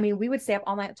 And I mean, we would stay up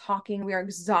all night talking. We were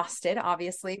exhausted,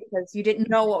 obviously, because you didn't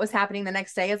know what was happening the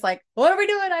next day. It's like, what are we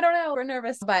doing? I don't know. We're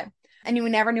nervous. And we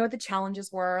never knew what the challenges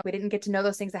were. We didn't get to know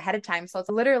those things ahead of time. So it's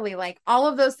literally like all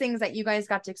of those things that you guys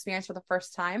got to experience for the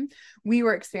first time, we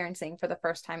were experiencing for the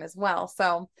first time as well.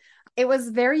 So it was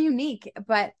very unique,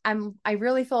 but I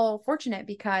really feel fortunate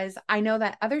because I know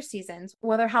that other seasons,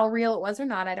 whether how real it was or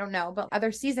not, I don't know, but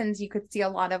other seasons you could see a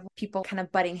lot of people kind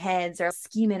of butting heads or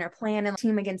scheming or planning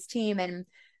team against team. And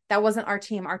that wasn't our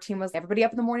team. Our team was everybody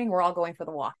up in the morning. We're all going for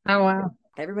the walk. Oh, wow.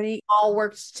 Everybody all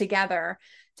worked together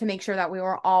to make sure that we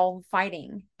were all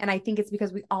fighting. And I think it's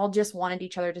because we all just wanted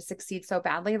each other to succeed so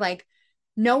badly. Like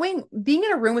being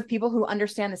in a room with people who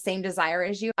understand the same desire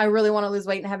as you. I really want to lose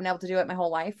weight and haven't been able to do it my whole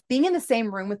life. Being in the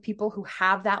same room with people who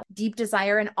have that deep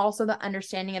desire and also the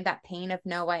understanding of that pain of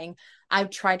knowing I've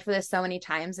tried for this so many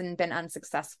times and been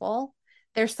unsuccessful.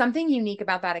 There's something unique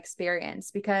about that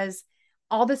experience because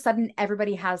all of a sudden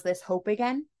everybody has this hope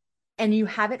again. And you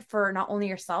have it for not only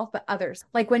yourself, but others.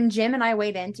 Like when Jim and I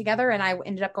weighed in together and I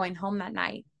ended up going home that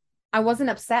night, I wasn't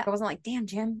upset. I wasn't like, damn,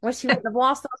 Jim, wish he would have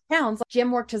lost those pounds. Like,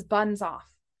 Jim worked his buns off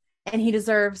and he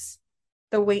deserves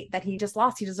the weight that he just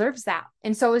lost. He deserves that.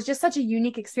 And so it was just such a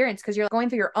unique experience because you're going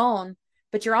through your own,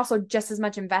 but you're also just as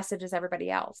much invested as everybody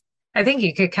else. I think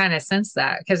you could kind of sense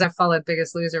that because I followed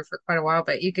Biggest Loser for quite a while,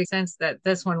 but you could sense that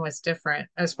this one was different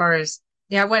as far as,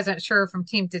 yeah, I wasn't sure from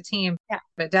team to team, Yeah.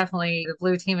 but definitely the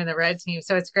blue team and the red team.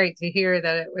 So it's great to hear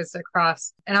that it was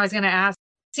across. And I was going to ask,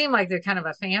 it seemed like they're kind of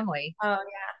a family. Oh,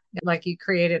 yeah. Like you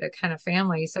created a kind of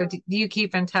family. So do you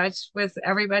keep in touch with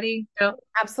everybody? Bill?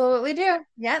 Absolutely do.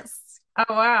 Yes.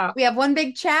 Oh, wow. We have one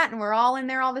big chat and we're all in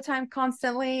there all the time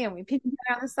constantly and we pick each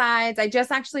other on the sides. I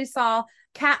just actually saw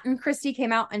Kat and Christy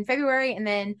came out in February and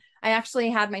then I actually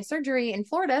had my surgery in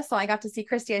Florida. So I got to see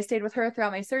Christy. I stayed with her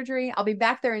throughout my surgery. I'll be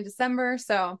back there in December.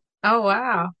 So oh,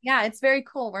 wow. Yeah, it's very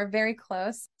cool. We're very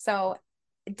close. So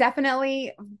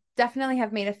definitely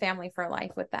have made a family for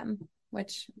life with them,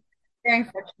 which I'm very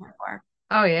fortunate for.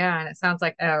 Oh, yeah. And it sounds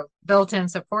like a built-in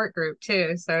support group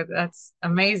too. So that's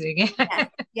amazing.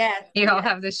 Yes. You all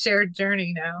have this shared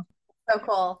journey now. So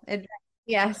cool.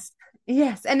 Yes.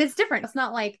 Yes. And it's different. It's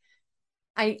not like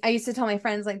I used to tell my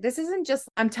friends, like, this isn't just,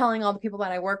 I'm telling all the people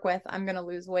that I work with, I'm going to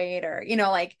lose weight or,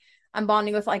 like I'm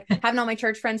bonding with like having all my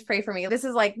church friends pray for me. This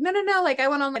is like, no. Like I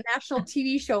went on a national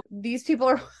TV show. These people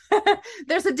are,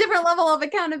 there's a different level of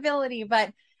accountability,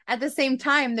 but at the same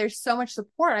time, there's so much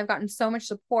support. I've gotten so much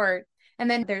support. And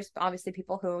then there's obviously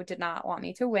people who did not want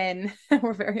me to win.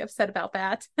 We're very upset about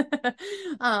that.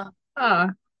 Oh,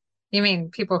 you mean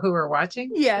people who were watching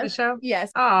the show?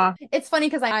 Yes. Oh, it's funny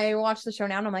because I watch the show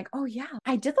now and I'm like, oh yeah,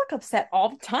 I did look upset all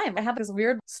the time. I have this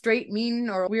weird straight mean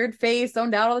or weird face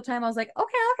zoned out all the time. I was like,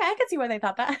 okay, I can see why they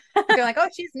thought that. They're like, oh,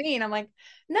 she's mean. I'm like,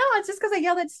 no, it's just because I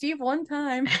yelled at Steve one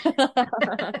time.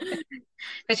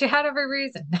 but you had every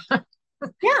reason.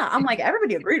 Yeah, I'm like,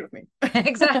 everybody agreed with me.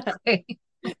 Exactly.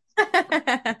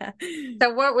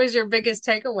 So what was your biggest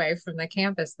takeaway from the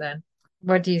campus then?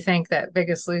 What do you think that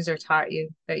Biggest Loser taught you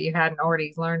that you hadn't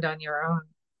already learned on your own?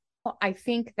 Well, I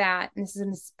think that, and this is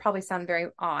going to probably sound very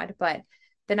odd, but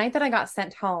the night that I got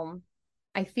sent home,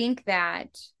 I think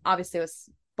that obviously it was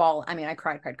bawl. I mean, I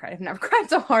cried. I've never cried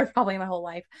so hard probably in my whole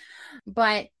life.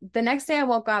 But the next day I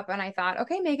woke up and I thought,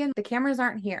 okay, Megan, the cameras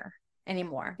aren't here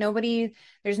anymore.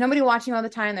 There's nobody watching all the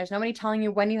time. There's nobody telling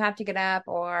you when you have to get up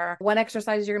or what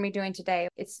exercises you're going to be doing today.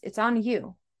 It's on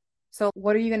you. So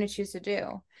what are you going to choose to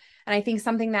do? And I think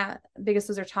something that Biggest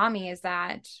Loser taught me is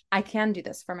that I can do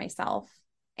this for myself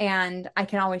and I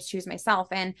can always choose myself.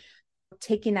 And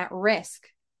taking that risk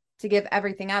to give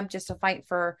everything up just to fight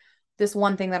for this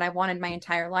one thing that I wanted my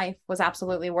entire life was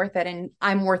absolutely worth it. And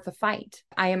I'm worth the fight.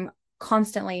 I am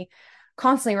constantly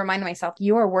reminding myself,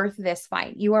 you are worth this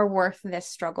fight. You are worth this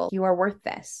struggle. You are worth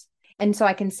this. And so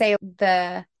I can say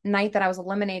the night that I was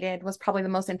eliminated was probably the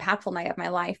most impactful night of my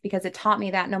life because it taught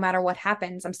me that no matter what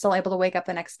happens, I'm still able to wake up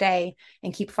the next day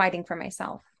and keep fighting for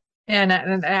myself. And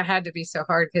that had to be so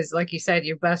hard because, like you said,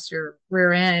 you bust your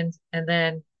rear end and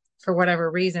then for whatever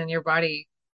reason, your body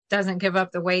doesn't give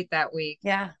up the weight that week.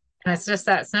 Yeah. And it's just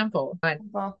that simple.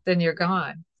 And then you're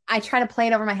gone. I try to play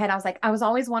it over my head. I was like, I was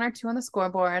always 1 or 2 on the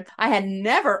scoreboard. I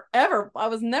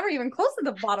was never even close to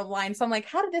the bottom line. So I'm like,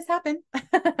 how did this happen?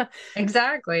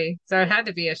 Exactly. So it had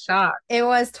to be a shock. It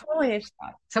was totally a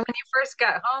shock. So when you first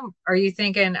got home, are you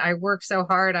thinking, I worked so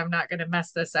hard, I'm not going to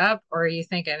mess this up? Or are you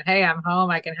thinking, hey, I'm home,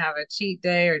 I can have a cheat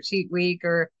day or cheat week?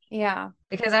 Or yeah,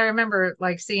 because I remember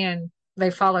like seeing they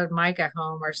followed Micah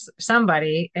home or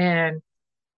somebody, and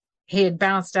he had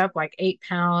bounced up like 8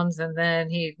 pounds and then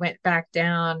he went back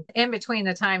down in between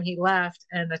the time he left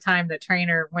and the time the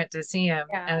trainer went to see him.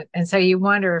 Yeah. And so you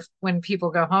wonder if when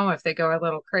people go home, if they go a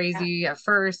little crazy at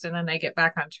first and then they get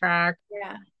back on track.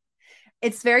 Yeah.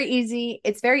 It's very easy.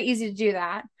 It's very easy to do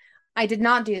that. I did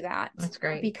not do that. That's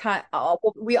great. Because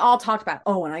we all talked about,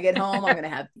 when I get home, I'm going to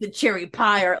have the cherry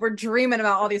pie, or we're dreaming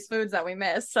about all these foods that we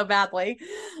miss so badly.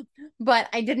 But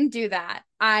I didn't do that.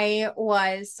 I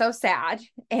was so sad.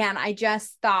 And I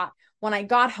just thought when I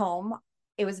got home,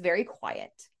 it was very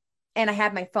quiet. And I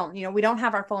had my phone. We don't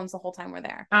have our phones the whole time we're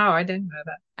there. Oh, I didn't know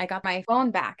that. I got my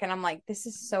phone back and I'm like, this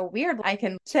is so weird. I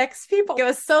can text people. It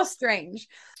was so strange.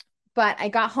 But I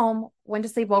got home, went to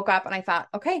sleep, woke up, and I thought,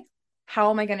 okay, how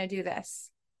am I going to do this?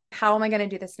 How am I going to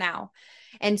do this now?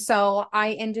 And so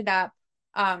I ended up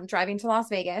driving to Las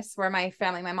Vegas, where my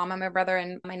family, my mom and my brother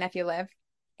and my nephew live.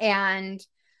 And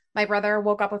my brother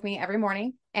woke up with me every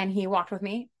morning and he walked with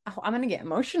me. Oh, I'm going to get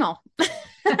emotional.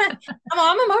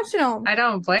 I'm emotional. I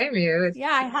don't blame you.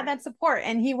 Yeah, I had that support.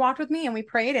 And he walked with me and we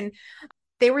prayed and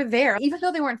they were there, even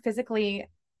though they weren't physically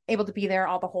able to be there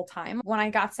all the whole time. When I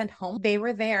got sent home, they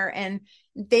were there, and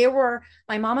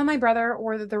my mom and my brother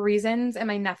were the reasons, and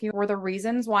my nephew were the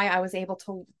reasons why I was able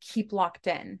to keep locked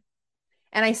in.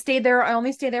 And I stayed there. I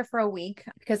only stayed there for a week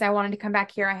because I wanted to come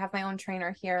back here. I have my own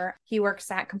trainer here. He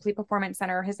works at Complete Performance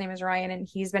Center. His name is Ryan, and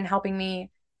he's been helping me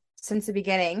since the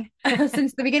beginning,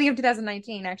 since the beginning of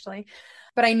 2019, actually.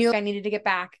 But I knew I needed to get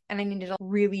back and I needed to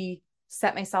really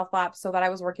set myself up so that I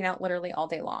was working out literally all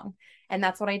day long. And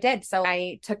that's what I did. So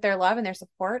I took their love and their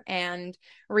support and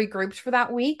regrouped for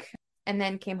that week and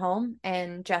then came home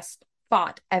and just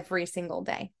fought every single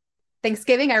day.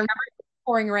 Thanksgiving, I remember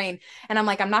pouring rain and I'm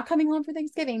like, I'm not coming home for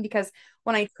Thanksgiving because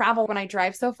when I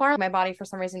drive so far, my body for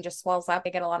some reason just swells up. I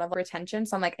get a lot of retention.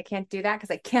 So I'm like, I can't do that because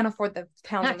I can't afford the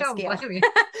pounds on the scale.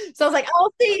 So I was like,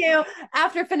 I'll see you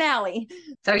after finale.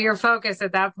 So your focus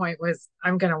at that point was,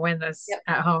 I'm going to win this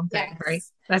at home thing, right?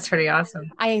 That's pretty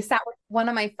awesome. I sat with one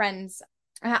of my friends.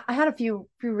 I had a few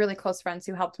really close friends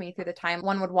who helped me through the time.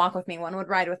 One would walk with me, one would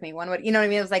ride with me, one would, you know what I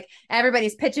mean? It was like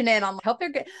everybody's pitching in on help.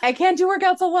 I can't do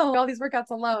workouts alone, all these workouts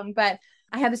alone. But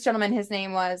I had this gentleman, his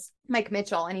name was Mike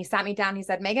Mitchell, and he sat me down. He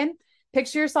said, Megan,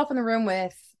 picture yourself in the room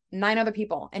with 9 other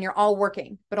people and you're all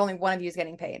working, but only one of you is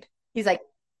getting paid. He's like,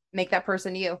 make that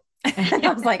person you. And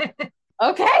I was like,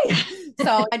 okay.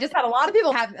 So I just had a lot of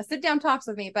people have sit down talks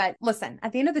with me. But listen,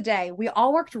 at the end of the day, we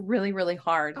all worked really, really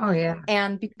hard. Oh, yeah.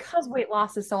 And because weight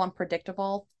loss is so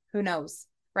unpredictable, who knows,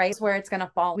 right? It's where it's going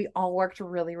to fall. We all worked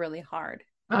really, really hard.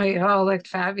 Oh, you all looked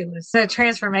fabulous. The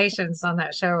transformations on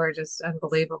that show are just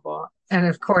unbelievable. And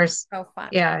of course, so fun.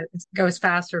 Yeah, it goes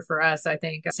faster for us, I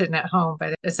think, sitting at home,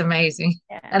 but it's amazing.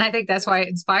 Yeah. And I think that's why it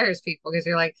inspires people because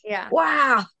you're like, yeah,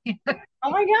 wow. Oh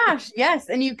my gosh. Yes.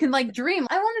 And you can like dream.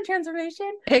 I want a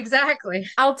transformation. Exactly.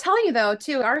 I'll tell you though,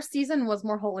 too, our season was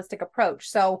more holistic approach.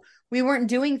 So we weren't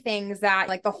doing things that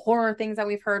like the horror things that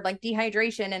we've heard, like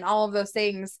dehydration and all of those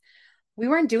things. We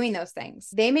weren't doing those things.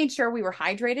 They made sure we were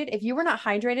hydrated. If you were not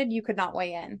hydrated, you could not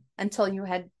weigh in until you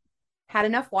had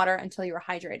enough water, until you were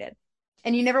hydrated.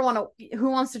 And you never want to, who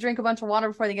wants to drink a bunch of water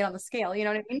before they get on the scale? You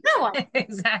know what I mean? No one.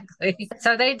 Exactly.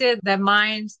 So they did the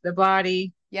mind, the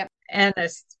body. Yep. and the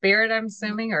spirit, I'm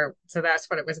assuming, or so that's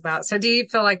what it was about. So do you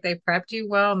feel like they prepped you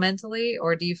well mentally,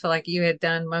 or do you feel like you had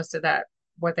done most of that,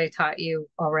 what they taught you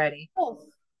already? Both.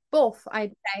 Both,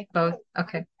 I'd say. Both?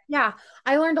 Okay. Yeah,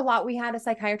 I learned a lot. We had a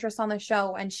psychiatrist on the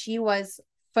show and she was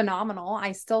phenomenal.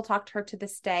 I still talk to her to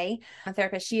this day, a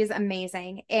therapist. She is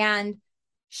amazing. And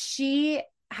she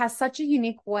has such a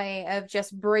unique way of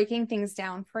just breaking things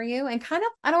down for you and kind of,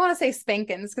 I don't want to say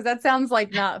spankings because that sounds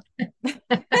like not,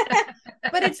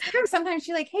 but it's true. Sometimes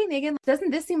she's like, hey, Megan,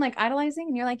 doesn't this seem like idolizing?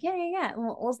 And you're like, yeah, yeah, yeah.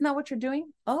 Well, isn't that what you're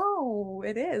doing? Oh,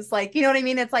 it is. Like, you know what I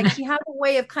mean? It's like she has a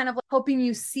way of kind of like helping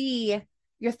you see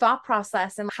your thought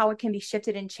process and how it can be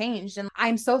shifted and changed. And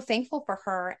I'm so thankful for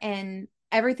her and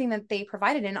everything that they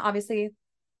provided. And obviously,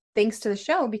 thanks to the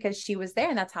show because she was there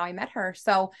and that's how I met her.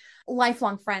 So,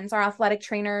 lifelong friends, our athletic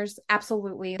trainers,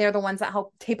 absolutely. They're the ones that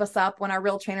help tape us up when our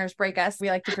real trainers break us.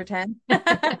 We like to pretend.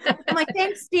 I'm like,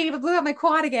 thanks, Steve. I blew up my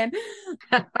quad again.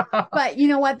 But you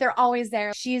know what? They're always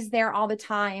there. She's there all the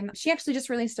time. She actually just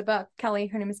released a book, Kelly.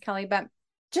 Her name is Kelly, but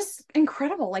just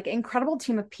incredible, like incredible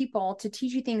team of people to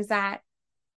teach you things that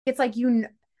it's like,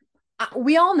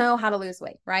 we all know how to lose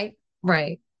weight, right?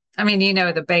 Right. I mean, you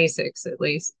know the basics at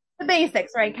least. The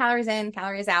basics, right? Calories in,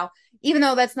 calories out. Even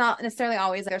though that's not necessarily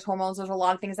always, there's hormones, there's a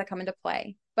lot of things that come into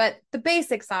play. But the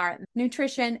basics are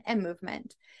nutrition and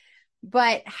movement.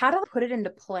 But how to put it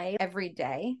into play every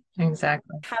day.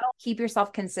 Exactly. How to keep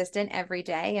yourself consistent every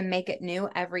day and make it new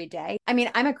every day. I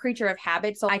mean, I'm a creature of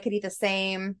habit, so I could eat the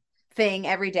same thing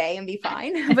every day and be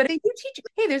fine. But if you teach,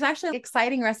 hey, there's actually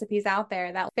exciting recipes out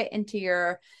there that fit into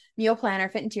your meal plan or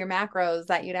fit into your macros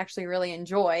that you'd actually really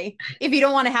enjoy if you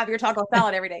don't want to have your taco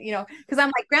salad every day, you know, because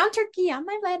I'm like ground turkey on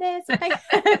my lettuce.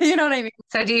 You know what I mean?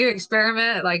 So do you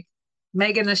experiment like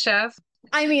Megan the chef?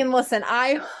 I mean, listen,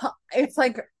 it's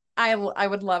like, I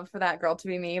would love for that girl to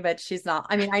be me, but she's not.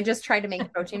 I mean, I just tried to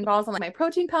make protein balls. I'm like my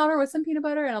protein powder with some peanut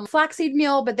butter and a flaxseed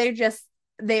meal, but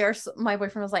my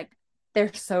boyfriend was like,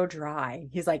 they're so dry.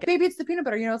 He's like, maybe it's the peanut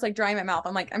butter, you know, it's like dry in my mouth.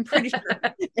 I'm like, I'm pretty sure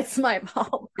it's my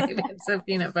fault. Maybe it's the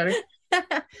peanut butter.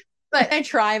 But I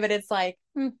try, but it's like,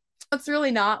 it's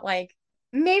really not like,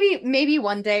 maybe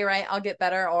one day, right, I'll get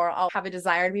better or I'll have a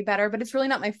desire to be better, but it's really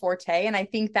not my forte. And I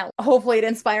think that hopefully it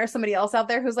inspires somebody else out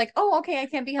there who's like, oh, okay, I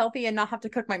can be healthy and not have to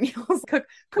cook my meals, cook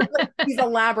like these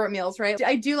elaborate meals, right?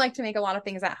 I do like to make a lot of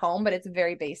things at home, but it's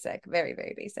very basic, very,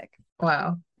 very basic.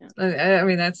 Wow. Yeah. I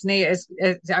mean, that's neat.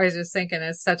 I was just thinking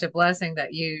it's such a blessing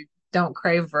that you don't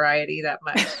crave variety that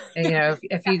much. And, you know,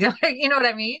 if you don't, you know what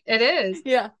I mean? It is.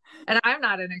 Yeah. And I'm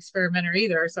not an experimenter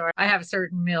either. So I have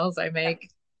certain meals I make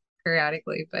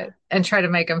periodically, and try to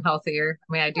make them healthier.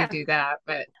 I mean, I do that,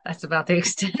 but that's about the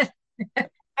extent.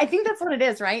 I think that's what it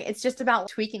is, right? It's just about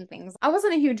tweaking things. I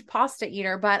wasn't a huge pasta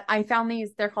eater, but I found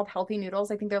they're called healthy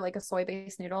noodles. I think they're like a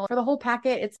soy-based noodle. For the whole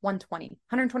packet, it's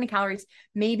 120 calories,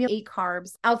 maybe 8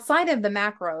 carbs. Outside of the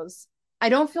macros, I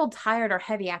don't feel tired or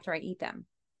heavy after I eat them.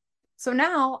 So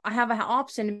now I have an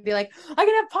option to be like, I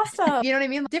can have pasta. You know what I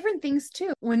mean? Different things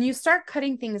too. When you start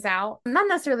cutting things out, not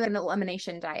necessarily an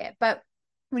elimination diet, but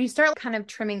when you start kind of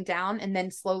trimming down and then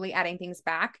slowly adding things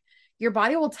back, your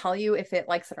body will tell you if it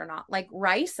likes it or not. Like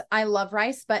rice, I love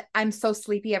rice, but I'm so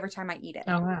sleepy every time I eat it.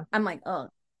 Oh, wow. I'm like, oh, I'm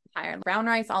tired. Brown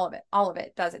rice, all of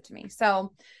it does it to me.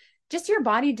 So just your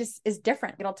body just is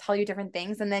different. It'll tell you different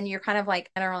things. And then you're kind of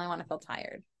like, I don't really want to feel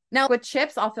tired. Now with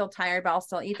chips, I'll feel tired, but I'll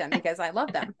still eat them because I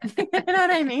love them. You know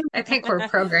what I mean? I think we're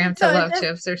programmed to love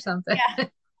chips or something. Yeah.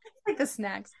 Like the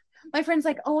snacks. My friend's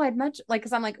like, oh, I'd much like,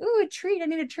 cause I'm like, ooh, a treat. I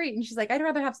need a treat. And she's like, I'd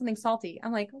rather have something salty.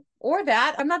 I'm like, or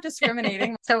that. I'm not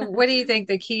discriminating. So what do you think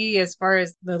the key as far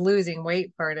as the losing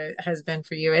weight part has been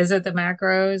for you? Is it the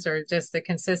macros or just the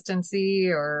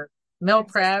consistency or meal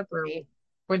prep or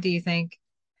what do you think?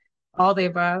 All the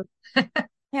above?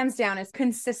 Hands down is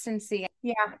consistency.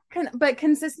 Yeah. But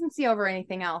consistency over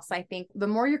anything else. I think the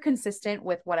more you're consistent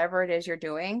with whatever it is you're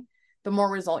doing, the more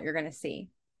result you're going to see.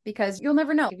 Because you'll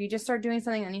never know. If you just start doing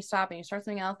something and you stop and you start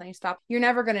something else and you stop, you're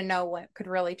never going to know what could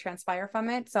really transpire from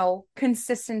it. So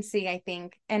consistency, I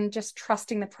think, and just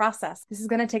trusting the process. This is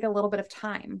going to take a little bit of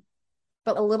time,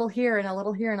 but a little here and a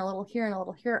little here and a little here and a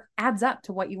little here adds up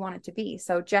to what you want it to be.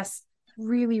 So just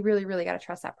really, really, really got to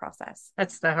trust that process.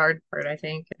 That's the hard part, I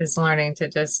think, is learning to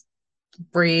just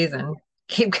breathe and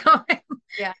keep going.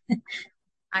 Yeah,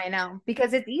 I know,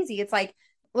 because it's easy. It's like,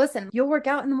 listen, you'll work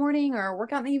out in the morning or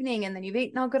work out in the evening and then you've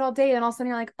eaten all good all day and all of a sudden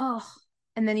you're like, oh,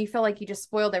 and then you feel like you just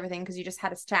spoiled everything because you just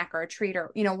had a snack or a treat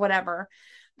or, you know, whatever.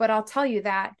 But I'll tell you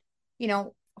that, you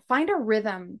know, find a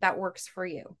rhythm that works for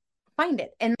you. Find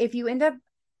it. And if you end up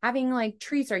having like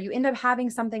treats or you end up having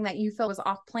something that you feel was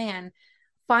off plan,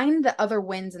 find the other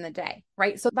wins in the day,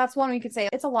 right? So that's one we could say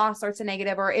it's a loss or it's a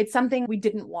negative or it's something we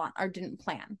didn't want or didn't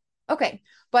plan. Okay.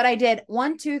 But I did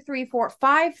 1, 2, 3, 4,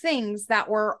 5 things that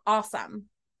were awesome.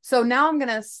 So now I'm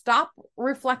going to stop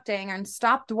reflecting and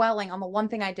stop dwelling on the one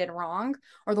thing I did wrong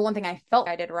or the one thing I felt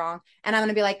I did wrong. And I'm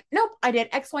going to be like, nope, I did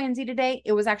X, Y, and Z today.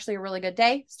 It was actually a really good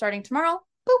day. Starting tomorrow,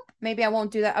 boop, maybe I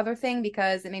won't do that other thing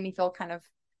because it made me feel kind of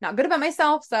not good about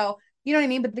myself. So, you know what I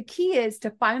mean? But the key is to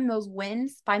find those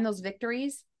wins, find those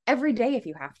victories every day if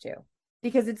you have to.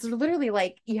 Because it's literally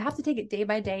like you have to take it day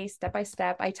by day, step by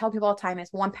step. I tell people all the time,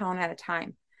 it's 1 pound at a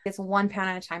time. It's 1 pound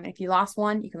at a time. And if you lost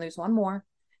one, you can lose one more.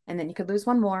 And then you could lose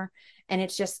one more. And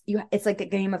it's just, it's like a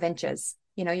game of inches.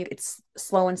 It's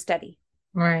slow and steady.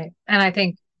 Right. And I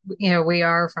think, we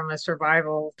are from a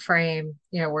survival frame,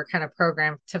 we're kind of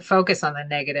programmed to focus on the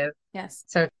negative. Yes.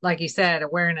 So like you said,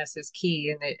 awareness is key.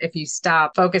 And if you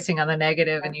stop focusing on the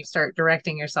negative and you start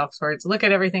directing yourself towards, look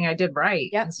at everything I did right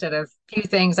instead of few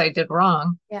things I did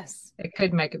wrong. Yes. It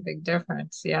could make a big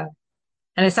difference. Yeah.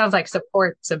 And it sounds like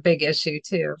support's a big issue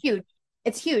too. Huge.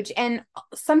 It's huge. And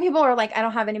some people are like, I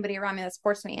don't have anybody around me that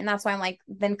supports me. And that's why I'm like,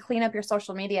 then clean up your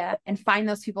social media and find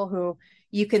those people who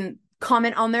you can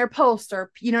comment on their post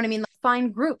or, you know what I mean? Like,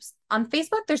 find groups on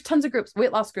Facebook. There's tons of groups,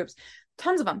 weight loss groups,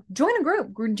 tons of them. Join a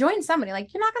group, join somebody.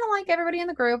 Like, you're not going to like everybody in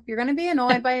the group. You're going to be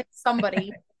annoyed by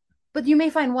somebody, but you may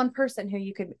find one person who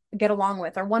you could get along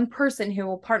with or one person who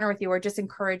will partner with you or just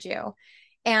encourage you.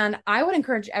 And I would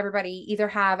encourage everybody either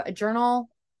have a journal.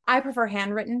 I prefer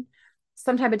handwritten,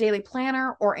 some type of daily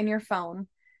planner or in your phone.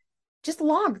 Just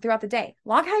log throughout the day.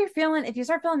 Log how you're feeling. If you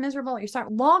start feeling miserable,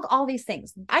 log all these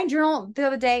things. I journal the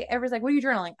other day. Everybody's like, what are you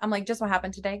journaling? I'm like, just what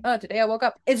happened today. Oh, today I woke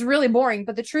up. It's really boring.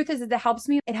 But the truth is that it helps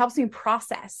me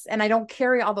process. And I don't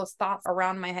carry all those thoughts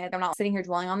around my head. I'm not sitting here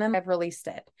dwelling on them. I've released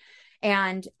it.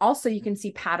 And also you can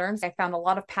see patterns. I found a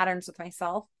lot of patterns with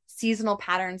myself, seasonal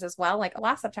patterns as well. Like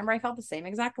last September, I felt the same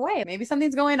exact way. Maybe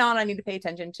something's going on I need to pay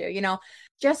attention to,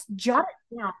 just jot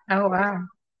it down. Oh, wow.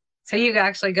 So you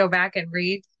actually go back and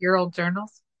read your old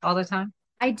journals all the time?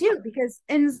 I do because,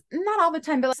 and not all the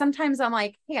time, but sometimes I'm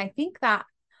like, hey, I think that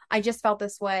I just felt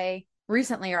this way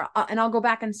recently, and I'll go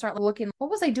back and start looking,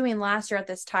 what was I doing last year at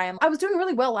this time? I was doing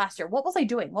really well last year. What was I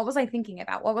doing? What was I thinking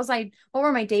about? What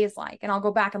were my days like? And I'll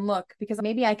go back and look because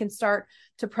maybe I can start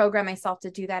to program myself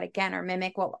to do that again or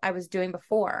mimic what I was doing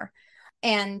before.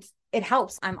 And it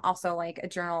helps. I'm also like a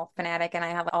journal fanatic and I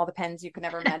have all the pens you can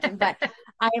ever imagine, but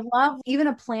I love even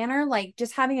a planner, like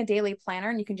just having a daily planner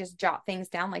and you can just jot things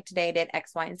down. Like today I did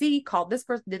X, Y, and Z, called this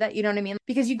person, did that. You know what I mean?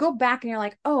 Because you go back and you're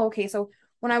like, oh, okay. So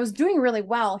when I was doing really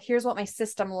well, here's what my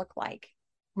system looked like.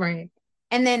 Right.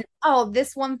 And then, oh,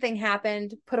 this one thing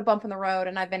happened, put a bump in the road.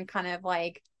 And I've been kind of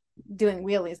like doing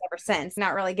wheelies ever since,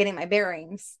 not really getting my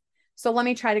bearings. So let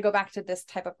me try to go back to this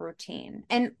type of routine.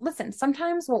 And listen,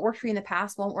 sometimes what worked for you in the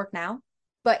past won't work now.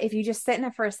 But if you just sit in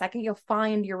it for a second, you'll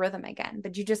find your rhythm again.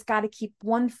 But you just got to keep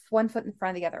one foot in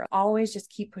front of the other. Always just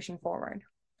keep pushing forward.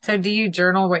 So do you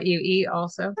journal what you eat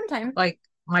also? Sometimes. Like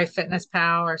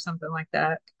MyFitnessPal or something like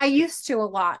that? I used to a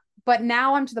lot. But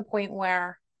now I'm to the point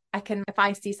where if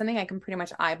I see something, I can pretty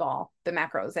much eyeball the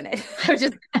macros in it, which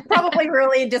is probably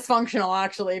really dysfunctional,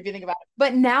 actually, if you think about it.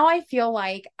 But now I feel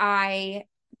like I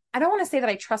don't want to say that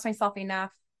I trust myself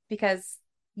enough because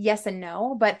yes and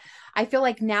no, but I feel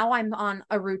like now I'm on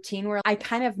a routine where I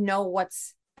kind of know I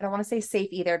don't want to say safe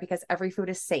either because every food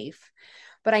is safe,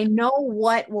 but I know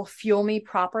what will fuel me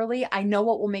properly. I know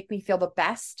what will make me feel the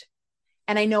best.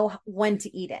 And I know when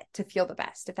to eat it to feel the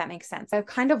best, if that makes sense. I've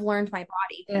kind of learned my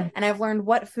body and I've learned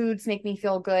what foods make me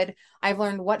feel good. I've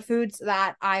learned what foods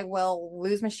that I will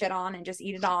lose my shit on and just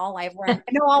eat it all. I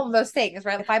know all of those things,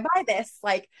 right? If I buy this,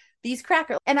 like these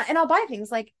crackers, and I'll buy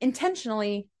things like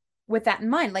intentionally with that in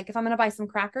mind. Like if I'm going to buy some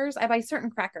crackers, I buy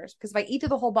certain crackers because if I eat through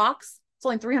the whole box, it's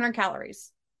only 300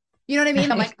 calories. You know what I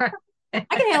mean? I'm like, I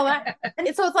can handle that.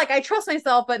 And so it's like, I trust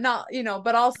myself, but not,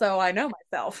 but also I know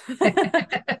myself.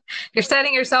 You're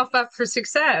setting yourself up for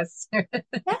success.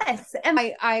 Yes. And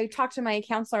I talked to my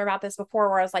counselor about this before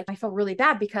where I was like, I feel really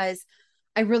bad because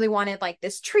I really wanted like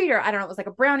this treat or I don't know, it was like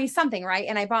a brownie, something, right?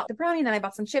 And I bought the brownie and then I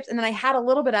bought some chips and then I had a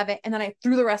little bit of it and then I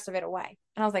threw the rest of it away.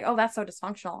 And I was like, oh, that's so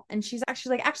dysfunctional. And she's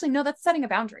actually like, actually, no, that's setting a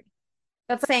boundary.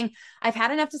 That's saying I've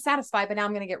had enough to satisfy, but now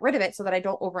I'm going to get rid of it so that I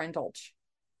don't overindulge.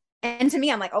 And to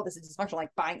me, I'm like, oh, this is dysfunctional,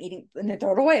 like buying, eating, and then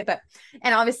throw it away.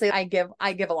 And obviously I give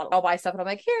a lot. I'll buy stuff and I'm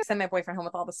like, here, send my boyfriend home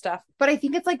with all the stuff. But I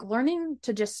think it's like learning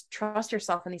to just trust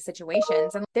yourself in these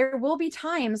situations. And there will be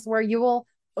times where you will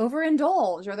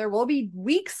overindulge, or there will be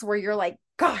weeks where you're like,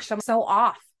 gosh, I'm so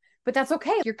off. But that's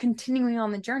okay. You're continuing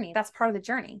on the journey. That's part of the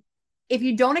journey. If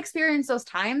you don't experience those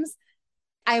times,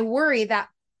 I worry that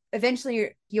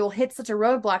eventually you'll hit such a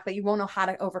roadblock that you won't know how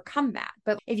to overcome that.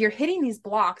 But if you're hitting these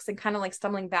blocks and kind of like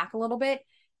stumbling back a little bit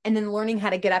and then learning how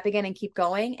to get up again and keep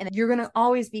going, and you're going to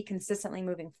always be consistently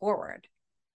moving forward.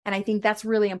 And I think that's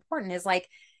really important, is like,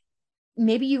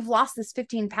 maybe you've lost this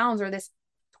 15 pounds or this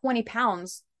 20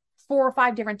 pounds 4 or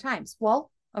 5 different times.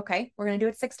 Well, okay, we're going to do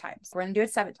it 6 times. We're going to do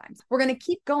it 7 times. We're going to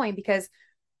keep going, because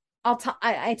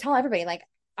I tell everybody, like,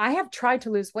 I have tried to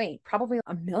lose weight probably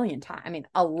a million times. I mean,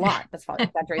 a lot. That's probably an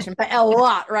exaggeration, but a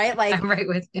lot, right? Like, I'm right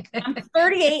with you.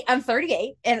 I'm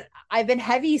 38 and I've been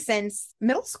heavy since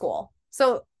middle school.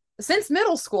 So since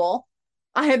middle school,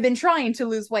 I have been trying to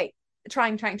lose weight,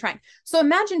 trying. So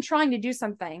imagine trying to do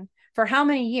something for how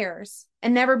many years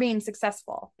and never being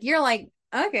successful. You're like,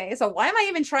 okay, so why am I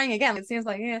even trying again? It seems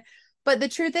like, yeah. But the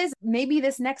truth is, maybe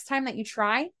this next time that you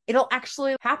try, it'll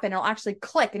actually happen. It'll actually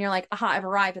click. And you're like, aha, I've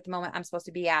arrived at the moment I'm supposed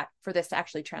to be at for this to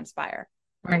actually transpire.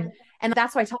 Right. And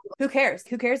that's why I tell people, who cares?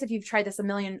 Who cares if you've tried this a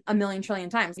million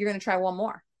trillion times? You're going to try one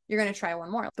more. You're going to try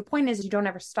one more. The point is, you don't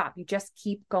ever stop. You just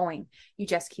keep going. You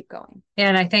just keep going.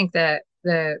 And I think that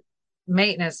the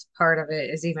maintenance part of it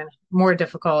is even more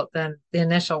difficult than the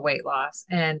initial weight loss.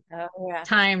 And Yeah.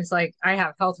 times like I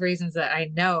have health reasons that I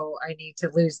know I need to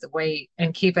lose the weight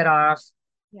and keep it off.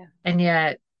 Yeah. And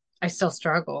yet I still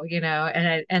struggle,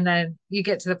 and then you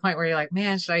get to the point where you're like,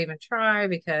 man, should I even try?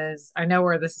 Because I know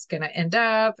where this is going to end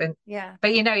up. Yeah.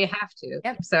 But you have to.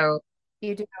 Yep. So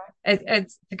you do.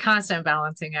 it's a constant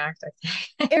balancing act, I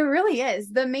think. It really is.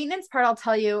 The maintenance part, I'll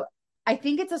tell you, I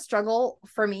think it's a struggle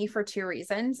for me for 2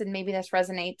 reasons. And maybe this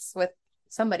resonates with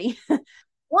somebody.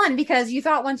 One, because you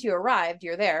thought once you arrived,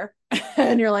 you're there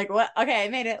and you're like, what? Okay, I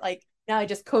made it. Like, now I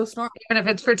just coast normal. Even if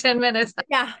it's for 10 minutes.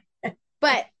 Yeah.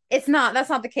 But that's not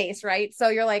the case, right? So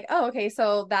you're like, oh, okay.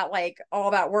 So that, like,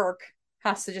 all that work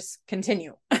has to just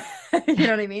continue. You know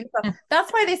what I mean? So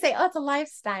that's why they say, oh, it's a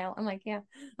lifestyle. I'm like, yeah,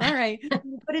 all right.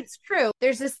 But it's true.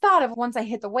 There's this thought of, once I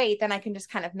hit the weight, then I can just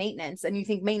kind of maintenance. And you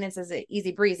think maintenance is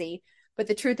easy breezy. But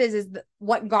the truth is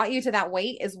what got you to that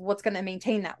weight is what's going to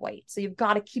maintain that weight. So you've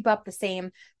got to keep up the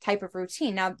same type of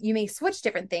routine. Now, you may switch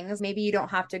different things. Maybe you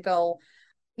don't have to go,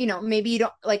 maybe you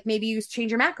don't, like, maybe you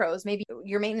change your macros. Maybe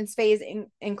your maintenance phase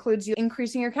includes you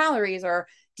increasing your calories or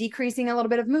decreasing a little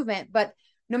bit of movement. But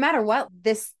no matter what,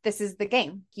 this is the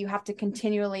game. You have to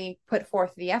continually put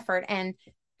forth the effort. And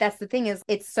that's the thing, is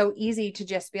it's so easy to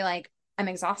just be like, I'm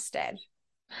exhausted.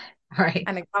 Right.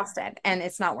 I'm exhausted and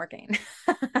it's not working.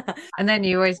 And then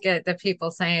you always get the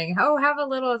people saying, oh, have a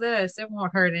little of this. It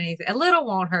won't hurt anything. A little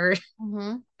won't hurt.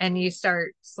 Mm-hmm. And you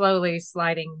start slowly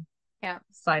sliding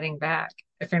back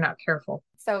if you're not careful.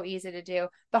 So easy to do.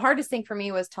 The hardest thing for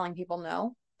me was telling people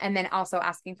no. And then also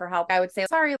asking for help. I would say,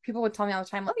 sorry, people would tell me all the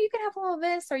time, oh, you can have a little of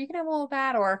this, or you can have a little of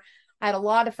that. Or I had a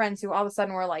lot of friends who all of a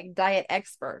sudden were like diet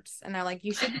experts. And they're like,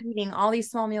 you should be eating all these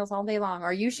small meals all day long,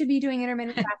 or you should be doing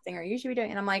intermittent fasting, or you should be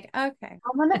doing, and I'm like, okay,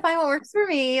 I'm going to find what works for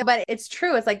me. But it's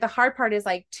true. It's like the hard part is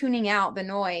like tuning out the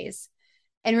noise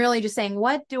and really just saying,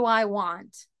 what do I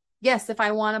want? Yes, if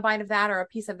I want a bite of that or a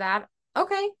piece of that,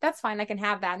 okay, that's fine. I can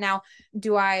have that. Now,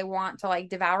 do I want to like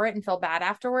devour it and feel bad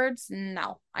afterwards?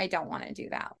 No, I don't want to do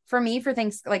that. For me, for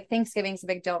things like Thanksgiving is a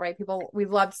big deal, right? We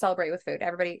love to celebrate with food.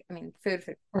 Everybody, I mean, food.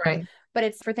 Right. But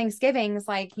it's for Thanksgiving, it's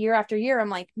like year after year, I'm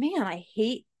like, man, I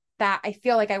hate that. I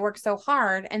feel like I work so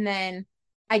hard and then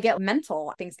I get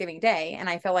mental Thanksgiving Day and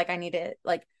I feel like I need to,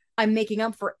 like, I'm making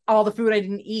up for all the food I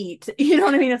didn't eat. You know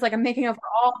what I mean? It's like I'm making up for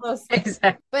all those things.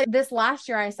 Exactly. But this last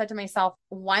year, I said to myself,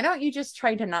 why don't you just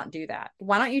try to not do that?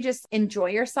 Why don't you just enjoy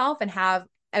yourself and have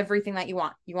everything that you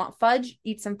want? You want fudge?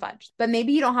 Eat some fudge. But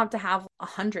maybe you don't have to have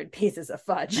 100 pieces of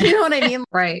fudge. You know what I mean?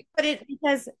 Right. But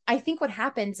because I think what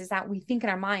happens is that we think in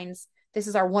our minds, this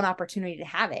is our one opportunity to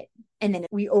have it. And then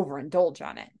we overindulge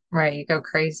on it. Right. You go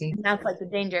crazy. And that's like the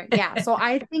danger. Yeah. So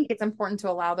I think it's important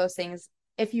to allow those things.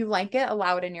 If you like it,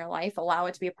 allow it in your life, allow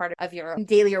it to be a part of your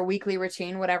daily or weekly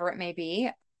routine, whatever it may be,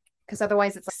 because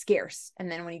otherwise it's like scarce. And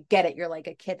then when you get it, you're like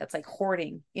a kid that's like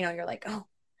hoarding, you're like, oh,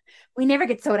 we never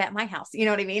get soda at my house. You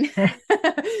know what I mean?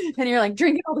 And you're like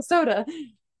drinking all the soda.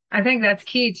 I think that's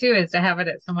key too, is to have it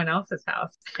at someone else's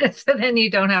house. So then you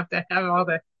don't have to have all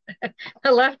the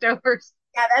leftovers.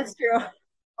 Yeah, that's true.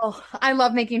 Oh, I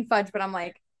love making fudge, but I'm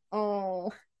like,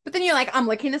 oh. But then you're like, I'm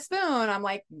licking the spoon. I'm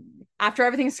like, after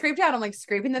everything's scraped out, I'm like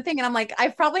scraping the thing. And I'm like,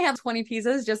 I've probably had 20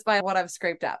 pieces just by what I've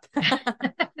scraped up.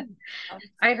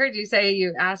 I heard you say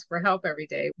you ask for help every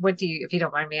day. If you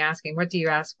don't mind me asking, what do you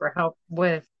ask for help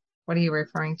with? What are you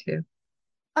referring to?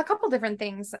 A couple different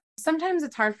things. Sometimes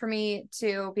it's hard for me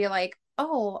to be like,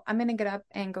 oh, I'm going to get up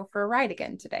and go for a ride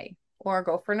again today or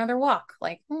go for another walk.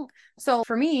 So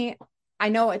for me, I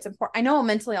know it's important. I know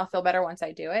mentally I'll feel better once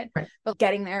I do it, Right. but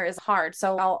getting there is hard.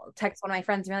 So I'll text one of my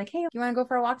friends and be like, hey, you want to go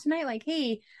for a walk tonight? Like,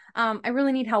 hey, I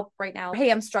really need help right now.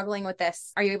 Hey, I'm struggling with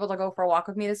this. Are you able to go for a walk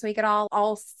with me this week at all?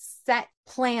 I'll set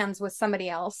plans with somebody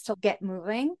else to get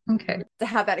moving, Okay. to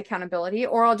have that accountability.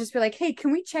 Or I'll just be like, hey,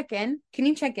 can we check in? Can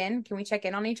you check in? Can we check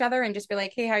in on each other and just be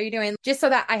like, hey, how are you doing? Just so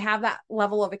that I have that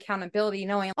level of accountability,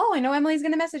 knowing, oh, I know Emily's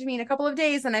going to message me in a couple of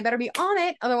days and I better be on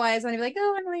it. Otherwise, I'm going to be like,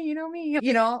 oh, Emily, you know me,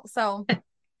 so,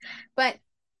 but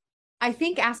I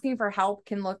think asking for help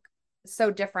can look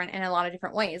so different in a lot of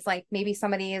different ways. Like maybe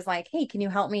somebody is like, hey, can you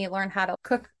help me learn how to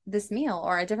cook this meal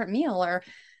or a different meal, or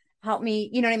help me,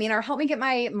 you know what I mean? Or help me get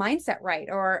my mindset right.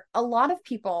 Or a lot of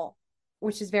people,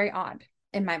 which is very odd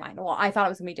in my mind. Well, I thought it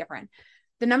was gonna be different.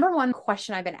 The number one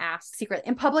question I've been asked secret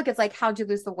in public is like, how'd you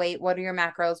lose the weight? What are your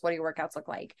macros? What do your workouts look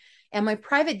like? And my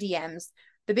private DMs,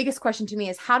 the biggest question to me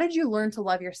is, how did you learn to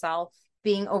love yourself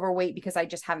being overweight? Because I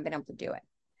just haven't been able to do it.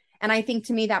 And I think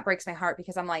to me that breaks my heart,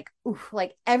 because I'm like, oof,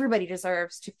 like everybody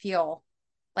deserves to feel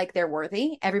like they're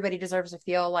worthy. Everybody deserves to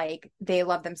feel like they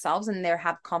love themselves and they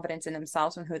have confidence in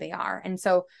themselves and who they are. And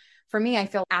so for me, I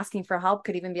feel asking for help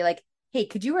could even be like, hey,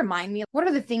 could you remind me, what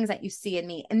are the things that you see in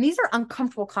me? And these are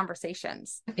uncomfortable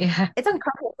conversations. Yeah. It's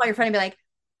uncomfortable for your friend to be like,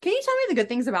 can you tell me the good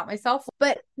things about myself?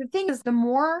 But the thing is, the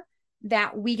more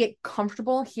that we get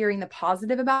comfortable hearing the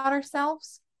positive about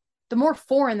ourselves, the more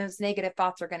foreign those negative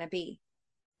thoughts are going to be.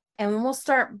 And when we'll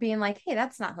start being like, hey,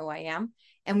 that's not who I am.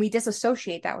 And we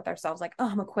disassociate that with ourselves, like, oh,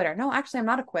 I'm a quitter. No, actually, I'm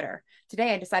not a quitter.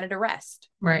 Today I decided to rest.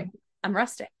 Right. I'm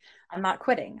resting. I'm not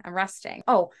quitting. I'm resting.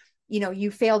 Oh,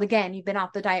 you failed again. You've been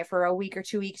off the diet for a week or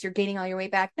 2 weeks. You're gaining all your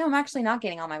weight back. No, I'm actually not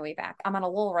gaining all my weight back. I'm on a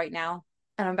lull right now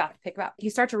and I'm about to pick up. You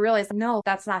start to realize, no,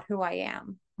 that's not who I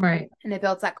am. Right. And it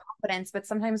builds that confidence. But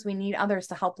sometimes we need others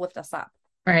to help lift us up.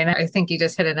 Right. And I think you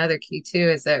just hit another key too,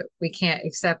 is that we can't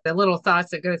accept the little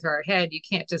thoughts that go through our head. You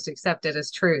can't just accept it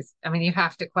as truth. I mean, you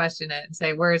have to question it and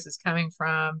say, where is this coming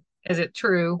from? Is it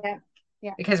true? Yeah.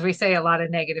 Yeah. Because we say a lot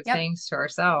of negative Yep. things to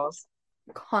ourselves.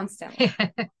 Constantly.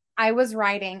 I was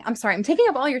writing. I'm sorry, I'm taking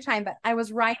up all your time, but I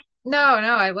was writing. No,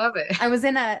 I love it. I was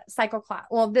in a cycle class.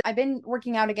 Well, I've been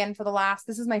working out again for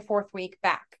this is my 4th week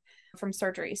back from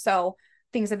surgery. So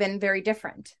things have been very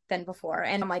different than before.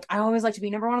 And I'm like, I always like to be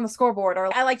number one on the scoreboard,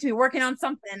 or I like to be working on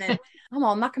something. And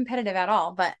I'm not competitive at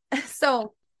all. But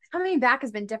so coming back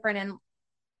has been different. And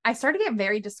I started to get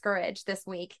very discouraged this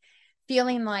week,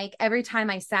 feeling like every time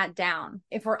I sat down,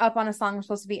 if we're up on a song, we're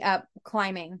supposed to be up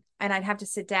climbing, and I'd have to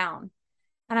sit down.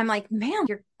 And I'm like, man,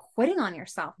 you're quitting on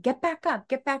yourself. Get back up,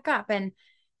 get back up. And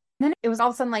then it was all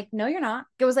of a sudden like, no, you're not.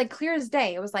 It was like clear as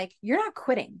day. It was like, you're not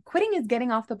quitting. Quitting is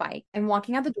getting off the bike and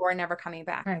walking out the door and never coming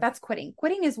back. Right. That's quitting.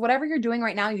 Quitting is whatever you're doing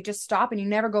right now. You just stop and you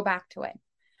never go back to it.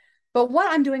 But what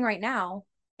I'm doing right now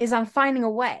is I'm finding a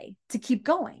way to keep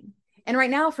going. And right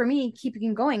now for me,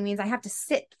 keeping going means I have to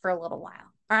sit for a little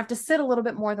while, or I have to sit a little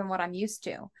bit more than what I'm used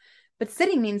to. But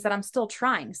sitting means that I'm still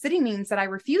trying. Sitting means that I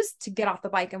refuse to get off the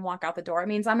bike and walk out the door. It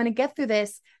means I'm going to get through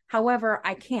this however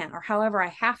I can, or however I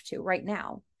have to right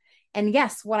now. And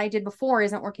yes, what I did before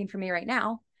isn't working for me right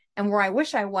now. And where I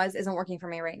wish I was isn't working for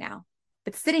me right now.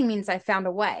 But sitting means I found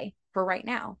a way for right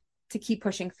now to keep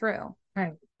pushing through.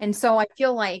 Right. And so I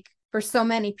feel like for so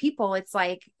many people, it's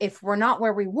like, if we're not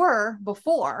where we were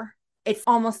before, it's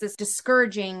almost this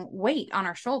discouraging weight on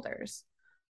our shoulders.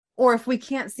 Or if we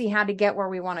can't see how to get where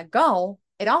we want to go,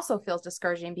 it also feels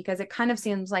discouraging, because it kind of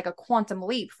seems like a quantum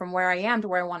leap from where I am to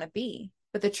where I want to be.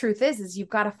 But the truth is you've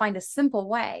got to find a simple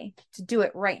way to do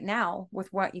it right now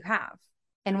with what you have.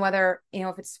 And whether,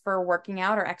 if it's for working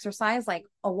out or exercise, like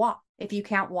a walk. If you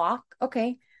can't walk,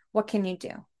 okay, what can you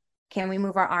do? Can we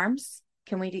move our arms?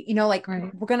 Can we do, right.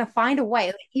 We're going to find a way.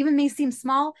 It even may seem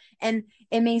small, and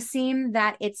it may seem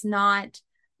that it's not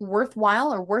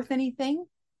worthwhile or worth anything,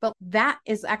 but that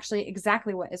is actually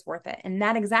exactly what is worth it. And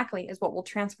that exactly is what will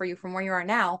transfer you from where you are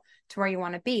now to where you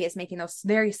want to be, is making those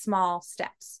very small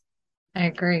steps. I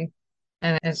agree.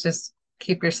 And it's just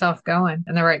keep yourself going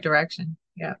in the right direction.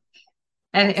 Yeah.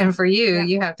 And for you,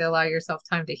 you have to allow yourself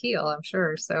time to heal, I'm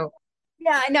sure. So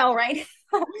yeah, I know, right?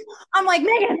 I'm like,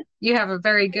 Megan, you have a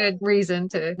very good reason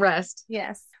to rest.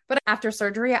 Yes. But after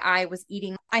surgery, I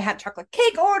had chocolate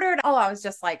cake ordered. Oh, I was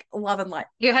just like loving life.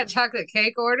 You had chocolate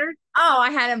cake ordered? Oh, I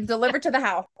had them delivered to the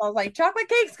house. I was like, chocolate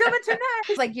cake's coming tonight.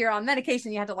 It's like, you're on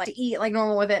medication. You have to eat like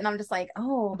normal with it. And I'm just like,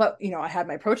 oh, but I had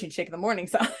my protein shake in the morning.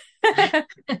 So, so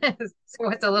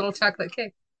what's a little chocolate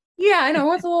cake? Yeah, I know.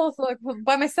 What's a little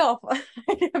by myself.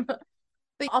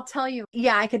 But I'll tell you,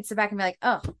 yeah, I could sit back and be like,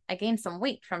 oh, I gained some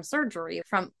weight from surgery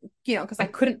from, because I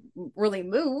couldn't really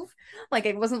move. Like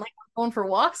it wasn't like going for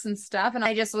walks and stuff. And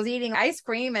I just was eating ice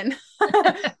cream and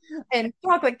and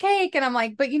chocolate cake. And I'm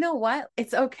like, but you know what?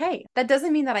 It's okay. That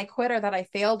doesn't mean that I quit or that I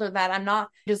failed or that I'm not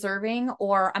deserving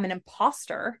or I'm an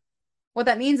imposter. What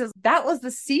that means is that was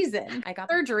the season I got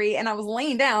surgery and I was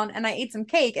laying down and I ate some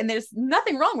cake and there's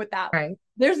nothing wrong with that. Right.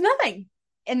 There's nothing.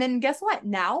 And then guess what?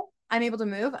 Now I'm able to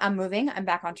move. I'm moving. I'm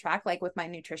back on track, like with my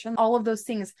nutrition, all of those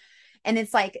things. And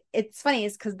it's like, it's funny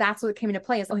is because that's what came into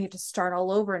play is, oh, you have to start all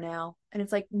over now. And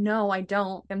it's like, no, I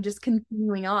don't. I'm just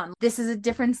continuing on. This is a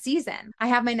different season. I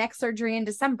have my next surgery in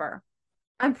December.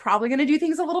 I'm probably going to do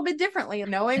things a little bit differently,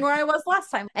 knowing where I was last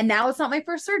time. And now it's not my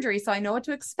first surgery, so I know what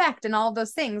to expect and all of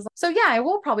those things. So yeah, I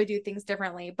will probably do things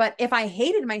differently. But if I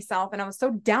hated myself and I was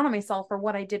so down on myself for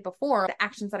what I did before, the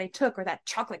actions that I took or that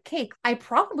chocolate cake, I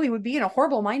probably would be in a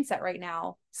horrible mindset right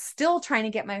now, still trying to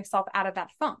get myself out of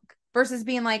that funk. Versus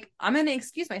being like, I'm going to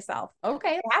excuse myself.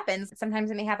 Okay, it happens. Sometimes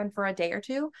it may happen for a day or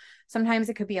two. Sometimes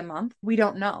it could be a month. We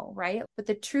don't know, right? But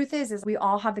the truth is we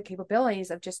all have the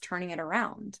capabilities of just turning it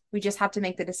around. We just have to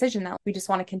make the decision that we just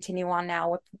want to continue on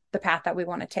now with the path that we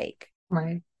want to take.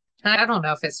 Right. I don't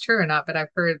know if it's true or not, but I've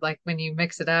heard like when you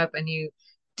mix it up and you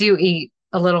do eat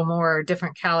a little more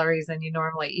different calories than you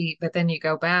normally eat, but then you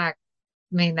go back,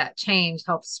 I mean, that change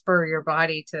helps spur your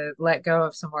body to let go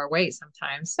of some more weight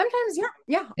sometimes. Sometimes,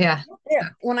 yeah. Yeah.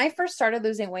 When I first started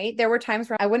losing weight, there were times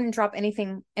where I wouldn't drop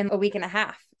anything in a week and a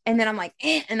half. And then I'm like,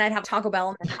 and I'd have Taco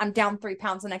Bell and I'm down 3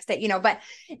 pounds the next day, but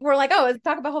we're like, oh,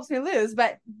 Taco Bell helps me lose.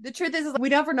 But the truth is we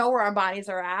never know where our bodies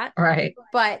are at. Right.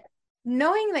 But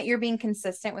knowing that you're being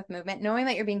consistent with movement, knowing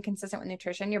that you're being consistent with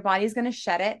nutrition, your body's going to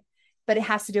shed it, but it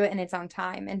has to do it in its own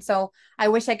time. And so I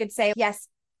wish I could say, yes,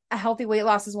 a healthy weight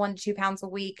loss is 1 to 2 pounds a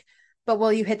week, but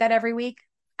will you hit that every week?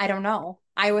 I don't know.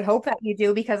 I would hope that you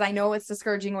do because I know it's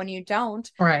discouraging when you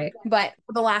don't. Right. But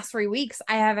for the last 3 weeks,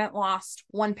 I haven't lost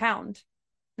 1 pound,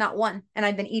 not one. And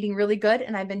I've been eating really good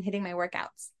and I've been hitting my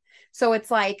workouts. So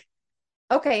it's like,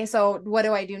 okay, so what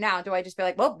do I do now? Do I just be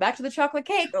like, well, back to the chocolate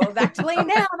cake, go back to laying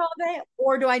down all day?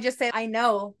 Or do I just say, I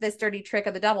know this dirty trick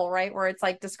of the devil, right? Where it's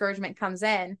like discouragement comes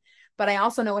in. But I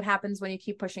also know what happens when you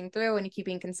keep pushing through and you keep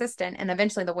being consistent and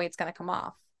eventually the weight's going to come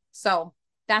off. So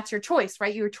that's your choice,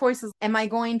 right? Your choice is, am I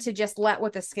going to just let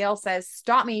what the scale says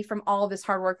stop me from all of this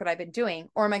hard work that I've been doing?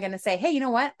 Or am I going to say, hey, you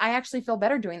know what? I actually feel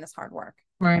better doing this hard work.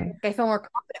 Right. I feel more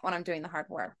confident when I'm doing the hard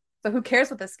work. So who cares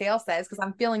what the scale says? Because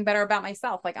I'm feeling better about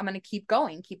myself. Like I'm going to keep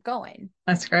going.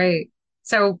 That's great.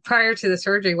 So prior to the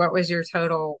surgery, what was your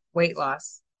total weight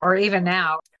loss? Or even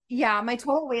now? Yeah, my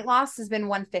total weight loss has been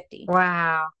 150.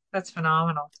 Wow. That's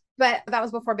phenomenal. But that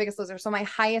was before Biggest Loser. So my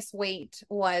highest weight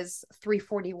was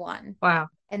 341. Wow.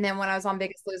 And then when I was on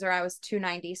Biggest Loser, I was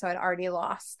 290. So I'd already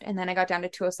lost. And then I got down to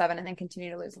 207 and then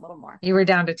continued to lose a little more. You were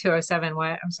down to 207.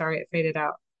 What? I'm sorry, it faded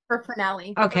out. For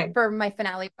finale. Okay. For my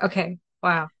finale. Okay.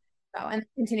 Wow. So, and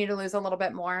continue to lose a little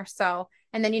bit more. So,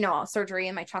 and then, all surgery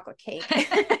and my chocolate cake.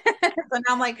 So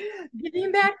now I'm like,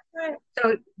 getting back to it.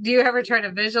 So do you ever try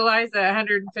to visualize that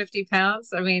 150 pounds?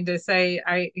 I mean, to say,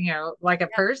 like a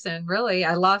person, really,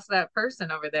 I lost that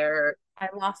person over there. I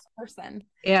lost a person.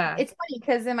 Yeah. It's funny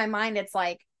because in my mind, it's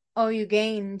like, oh, you're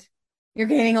gaining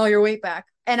all your weight back.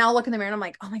 And I'll look in the mirror and I'm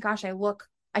like, oh my gosh, I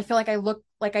feel like I look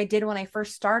like I did when I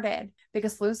first started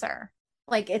Biggest Loser.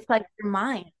 Like, it's like your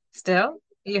mind. Still?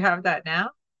 You have that now?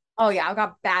 Oh yeah, I've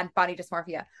got bad body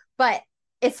dysmorphia. But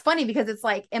it's funny because it's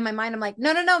like in my mind, I'm like,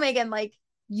 no, Megan, like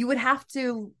you would have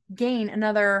to gain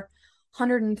another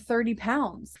 130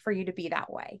 pounds for you to be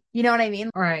that way. You know what I mean?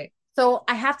 Right. So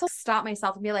I have to stop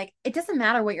myself and be like, it doesn't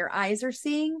matter what your eyes are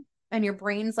seeing and your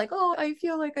brain's like, oh, I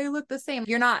feel like I look the same.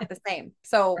 You're not the same.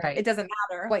 So right. It doesn't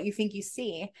matter what you think you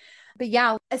see. But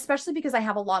yeah, especially because I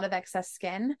have a lot of excess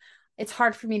skin, it's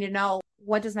hard for me to know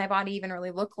what does my body even really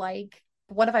look like?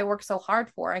 What have I worked so hard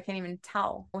for? I can't even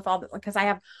tell with all because I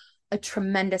have a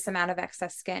tremendous amount of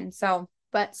excess skin. So,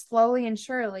 but slowly and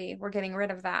surely we're getting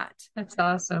rid of that. That's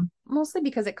awesome. Mostly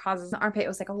because it causes an armpit. It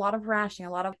was like a lot of rashing,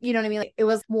 a lot of, you know what I mean? Like it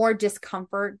was more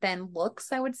discomfort than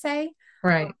looks, I would say.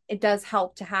 Right. It does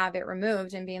help to have it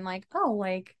removed and being like, oh,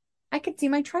 like I could see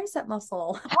my tricep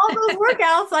muscle. All those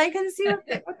workouts, I can see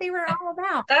what they were all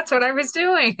about. That's what I was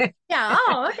doing. Yeah.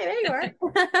 Oh, okay. There you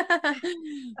are.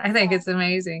 I think it's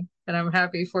amazing. And I'm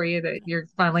happy for you that you're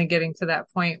finally getting to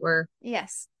that point where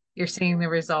yes, you're seeing the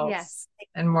results yes.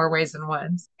 in more ways than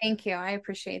one. Thank you. I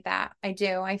appreciate that. I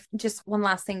do. I just one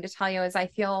last thing to tell you is I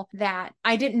feel that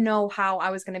I didn't know how I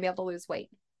was going to be able to lose weight.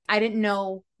 I didn't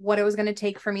know what it was going to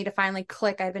take for me to finally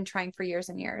click. I've been trying for years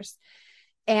and years.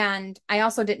 And I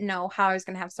also didn't know how I was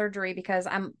going to have surgery because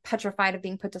I'm petrified of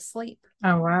being put to sleep.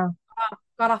 Oh, wow.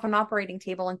 Got off an operating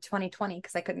table in 2020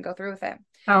 because I couldn't go through with it.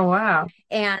 Oh, wow.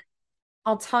 And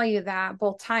I'll tell you that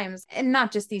both times, and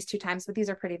not just these two times, but these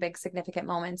are pretty big, significant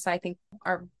moments. I think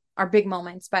are big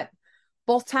moments, but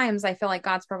both times I feel like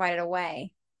God's provided a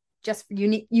way just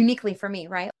uniquely for me,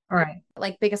 right? Right.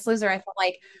 Like Biggest Loser, I felt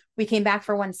like we came back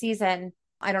for one season.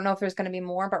 I don't know if there's going to be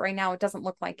more, but right now it doesn't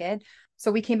look like it.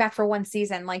 So we came back for one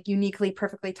season, like uniquely,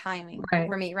 perfectly timing Right.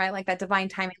 for me, right? Like that divine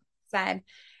timing said.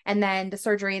 And then the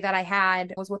surgery that I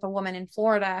had was with a woman in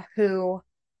Florida who,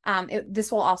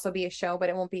 this will also be a show, but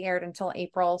it won't be aired until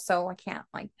April. So I can't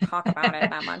like talk about it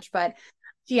that much, but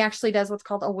she actually does what's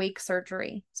called awake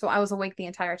surgery. So I was awake the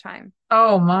entire time.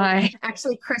 Oh, my.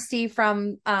 Actually, Christy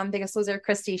from Biggest Loser,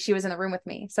 Christy, she was in the room with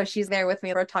me. So she's there with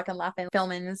me. We're talking, laughing,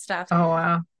 filming and stuff. Oh,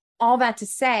 wow. All that to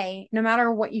say, no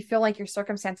matter what you feel like your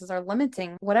circumstances are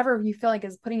limiting, whatever you feel like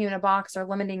is putting you in a box or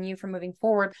limiting you from moving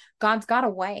forward, God's got a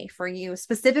way for you,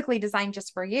 specifically designed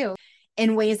just for you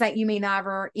in ways that you may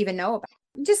never even know about.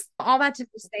 Just all that to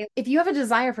say, if you have a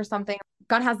desire for something,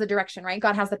 God has the direction, right?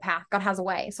 God has the path. God has a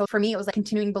way. So for me, it was like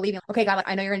continuing believing, okay, God,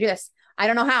 I know you're gonna do this. I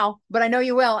don't know how, but I know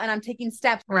you will. And I'm taking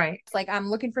steps. Right. It's like I'm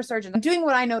looking for surgeons. I'm doing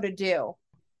what I know to do.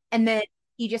 And then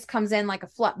he just comes in like a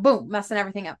flood, boom, messing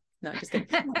everything up. No, just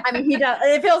kidding. I mean, he does.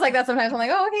 It feels like that sometimes. I'm like,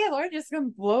 oh, okay, Lord, just gonna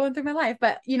blowing through my life.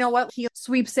 But you know what? He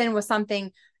sweeps in with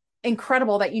something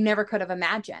incredible that you never could have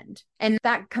imagined. And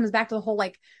that comes back to the whole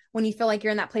like when you feel like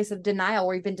you're in that place of denial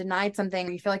where you've been denied something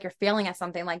or you feel like you're failing at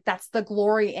something, like that's the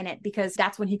glory in it, because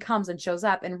that's when he comes and shows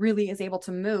up and really is able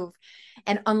to move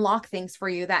and unlock things for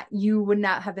you that you would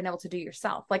not have been able to do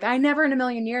yourself. Like I never in a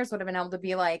million years would have been able to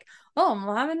be like, oh,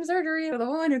 I'm having surgery with the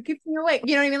one who keeps me awake.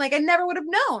 You know what I mean? Like I never would have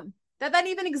known that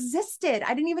even existed.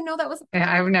 I didn't even know that was. Yeah,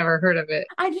 I've never heard of it.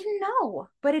 I didn't know,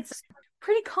 but it's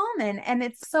pretty common. And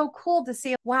it's so cool to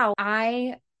see, wow,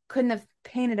 I couldn't have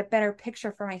painted a better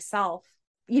picture for myself.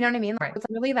 You know what I mean? Right. It's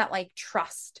really that like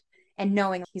trust and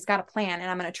knowing he's got a plan and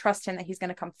I'm going to trust him that he's going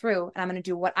to come through and I'm going to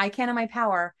do what I can in my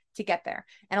power to get there.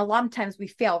 And a lot of times we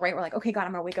fail, right? We're like, okay, God,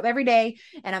 I'm going to wake up every day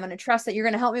and I'm going to trust that you're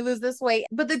going to help me lose this weight.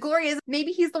 But the glory is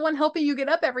maybe he's the one helping you get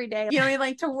up every day, you know what I mean?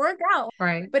 Like to work out.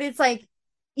 Right. But it's like,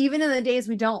 even in the days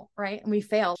we don't, right? And we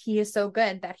fail, he is so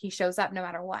good that he shows up no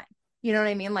matter what. You know what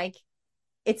I mean? Like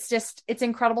it's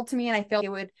incredible to me. And I feel it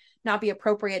would not be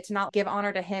appropriate to not give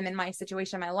honor to him in my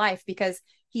situation in my life, because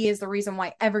he is the reason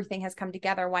why everything has come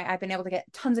together, why I've been able to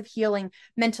get tons of healing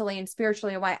mentally and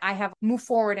spiritually, why I have moved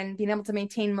forward and been able to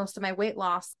maintain most of my weight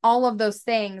loss. All of those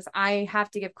things I have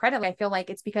to give credit. I feel like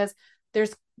it's because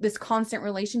there's this constant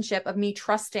relationship of me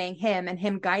trusting him and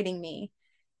him guiding me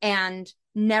and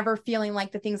never feeling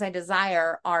like the things I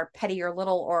desire are petty or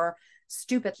little or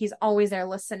stupid. He's always there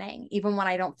listening, even when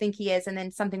I don't think he is. And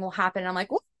then something will happen and I'm like,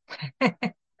 there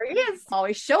he is,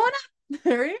 always showing up.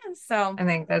 There he is. So I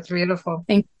think that's beautiful.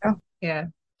 thank you. Yeah.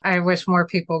 I wish more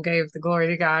people gave the glory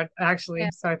to God, actually. Yeah.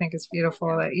 So I think it's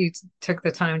beautiful that you took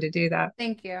the time to do that.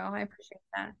 Thank you. I appreciate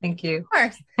that. Thank you. Of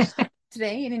course.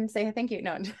 Today you didn't say thank you.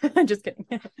 No, I'm just kidding.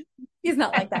 He's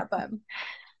not like that, but.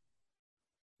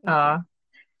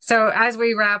 So as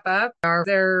we wrap up, are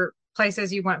there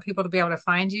places you want people to be able to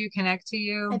find you, connect to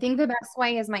you? I think the best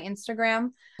way is my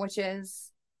Instagram, which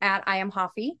is at I am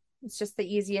Hoffy. It's just the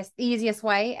easiest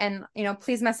way. And,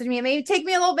 please message me. It may take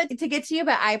me a little bit to get to you,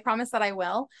 but I promise that I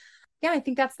will. Yeah, I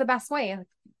think that's the best way.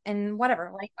 And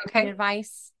whatever, like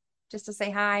advice, just to say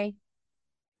hi.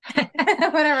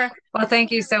 Whatever. Well, thank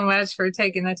you so much for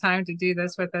taking the time to do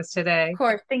this with us today. Of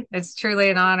course. It's truly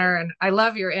an honor. And I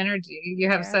love your energy. You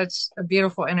have such a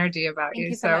beautiful energy about you.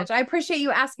 Thank you so much. I appreciate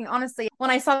you asking. Honestly, when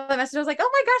I saw the message, I was like, oh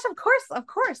my gosh, of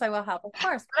course I will help. Of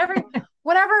course.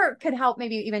 Whatever could help,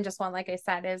 maybe even just one, like I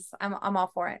said, I'm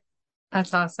all for it.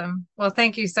 That's awesome. Well,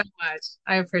 thank you so much.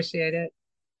 I appreciate it.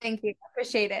 Thank you. I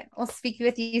appreciate it. We'll speak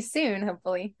with you soon,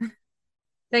 hopefully.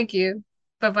 Thank you.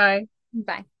 Bye-bye.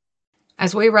 Bye.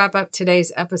 As we wrap up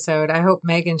today's episode, I hope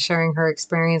Megan sharing her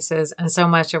experiences and so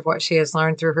much of what she has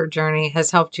learned through her journey has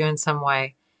helped you in some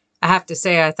way. I have to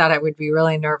say, I thought I would be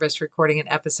really nervous recording an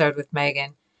episode with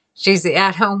Megan. She's the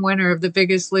at-home winner of The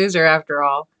Biggest Loser, after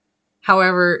all.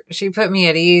 However, she put me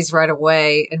at ease right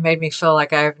away and made me feel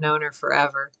like I have known her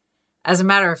forever. As a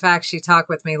matter of fact, she talked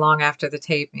with me long after the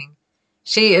taping.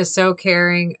 She is so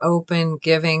caring, open,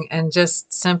 giving, and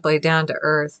just simply down to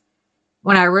earth.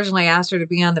 When I originally asked her to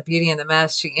be on The Beauty and the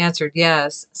Mess, she answered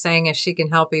yes, saying if she can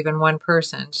help even one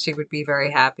person, she would be very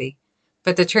happy.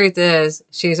 But the truth is,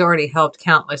 she's already helped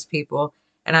countless people,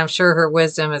 and I'm sure her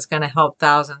wisdom is going to help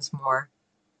thousands more.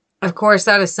 Of course,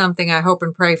 that is something I hope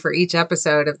and pray for each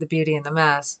episode of The Beauty and the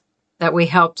Mess, that we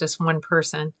help just one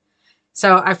person.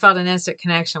 So I felt an instant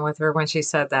connection with her when she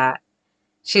said that.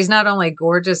 She's not only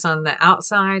gorgeous on the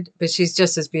outside, but she's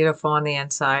just as beautiful on the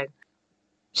inside.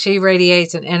 She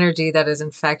radiates an energy that is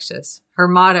infectious. Her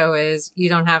motto is, you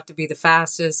don't have to be the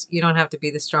fastest, you don't have to be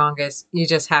the strongest, you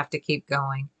just have to keep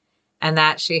going. And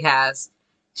that she has.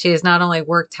 She has not only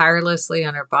worked tirelessly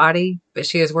on her body, but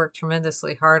she has worked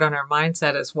tremendously hard on her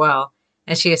mindset as well.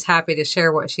 And she is happy to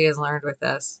share what she has learned with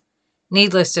us.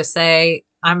 Needless to say,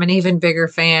 I'm an even bigger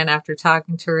fan after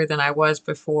talking to her than I was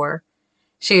before.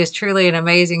 She is truly an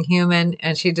amazing human,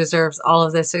 and she deserves all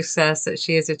of the success that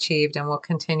she has achieved and will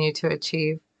continue to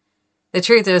achieve. The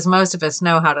truth is, most of us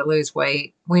know how to lose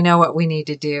weight. We know what we need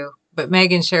to do. But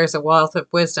Megan shares a wealth of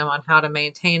wisdom on how to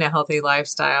maintain a healthy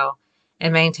lifestyle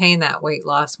and maintain that weight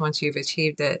loss once you've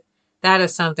achieved it. That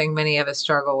is something many of us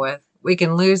struggle with. We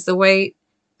can lose the weight,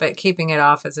 but keeping it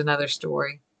off is another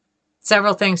story.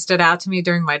 Several things stood out to me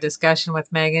during my discussion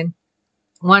with Megan.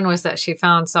 One was that she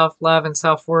found self-love and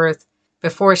self-worth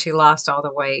before she lost all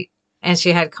the weight, and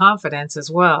she had confidence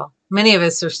as well. Many of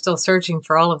us are still searching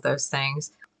for all of those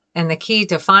things, and the key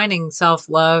to finding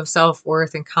self-love,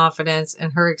 self-worth, and confidence,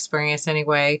 in her experience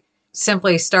anyway,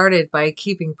 simply started by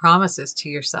keeping promises to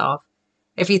yourself.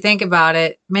 If you think about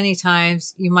it, many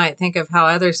times you might think of how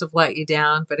others have let you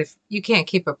down, but if you can't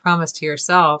keep a promise to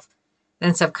yourself,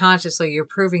 then subconsciously you're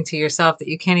proving to yourself that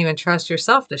you can't even trust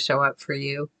yourself to show up for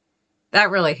you.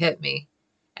 That really hit me.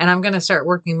 And I'm going to start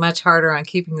working much harder on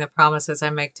keeping the promises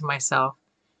I make to myself.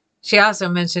 She also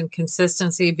mentioned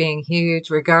consistency being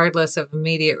huge, regardless of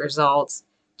immediate results.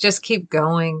 Just keep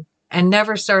going and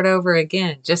never start over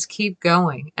again. Just keep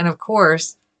going. And of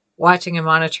course, watching and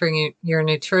monitoring your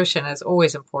nutrition is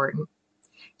always important.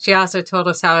 She also told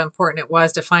us how important it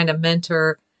was to find a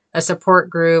mentor, a support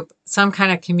group, some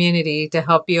kind of community to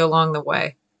help you along the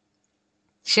way.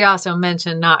 She also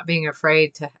mentioned not being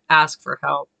afraid to ask for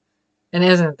help. And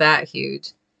isn't that huge?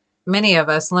 Many of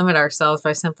us limit ourselves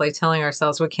by simply telling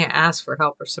ourselves we can't ask for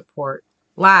help or support.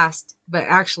 Last, but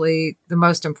actually the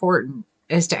most important,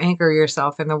 is to anchor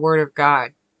yourself in the Word of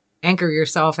God. Anchor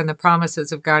yourself in the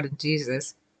promises of God and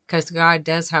Jesus, because God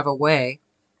does have a way.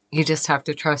 You just have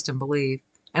to trust and believe.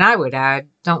 And I would add,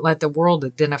 don't let the world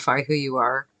identify who you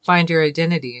are. Find your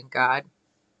identity in God.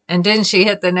 And didn't she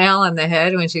hit the nail on the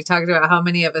head when she talked about how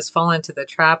many of us fall into the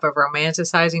trap of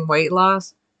romanticizing weight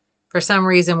loss? For some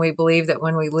reason, we believe that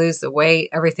when we lose the weight,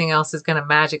 everything else is going to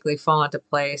magically fall into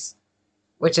place,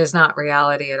 which is not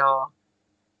reality at all.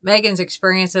 Megan's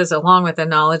experiences, along with the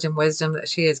knowledge and wisdom that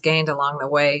she has gained along the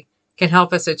way, can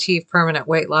help us achieve permanent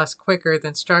weight loss quicker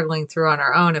than struggling through on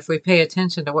our own if we pay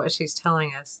attention to what she's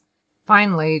telling us.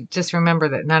 Finally, just remember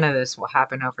that none of this will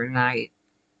happen overnight.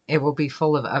 It will be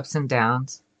full of ups and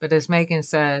downs. But as Megan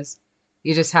says,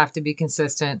 you just have to be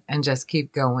consistent and just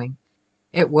keep going.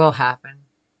 It will happen.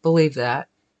 Believe that.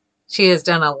 She has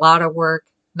done a lot of work,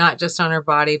 not just on her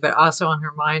body, but also on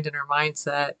her mind and her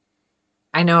mindset.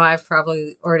 I know I've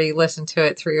probably already listened to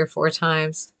it 3 or 4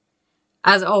 times.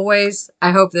 As always, I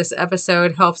hope this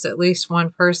episode helps at least one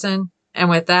person.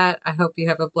 And with that, I hope you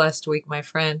have a blessed week, my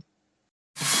friend.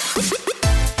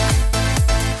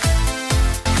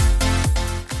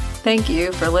 Thank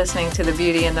you for listening to The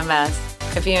Beauty in the Mess.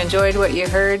 If you enjoyed what you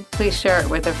heard, please share it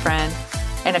with a friend.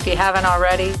 And if you haven't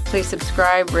already, please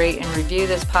subscribe, rate, and review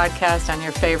this podcast on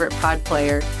your favorite pod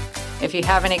player. If you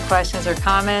have any questions or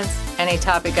comments, any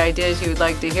topic ideas you would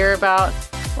like to hear about,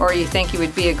 or you think you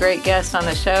would be a great guest on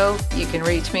the show, you can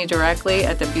reach me directly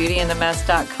at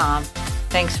thebeautyinthemess.com.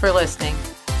 Thanks for listening.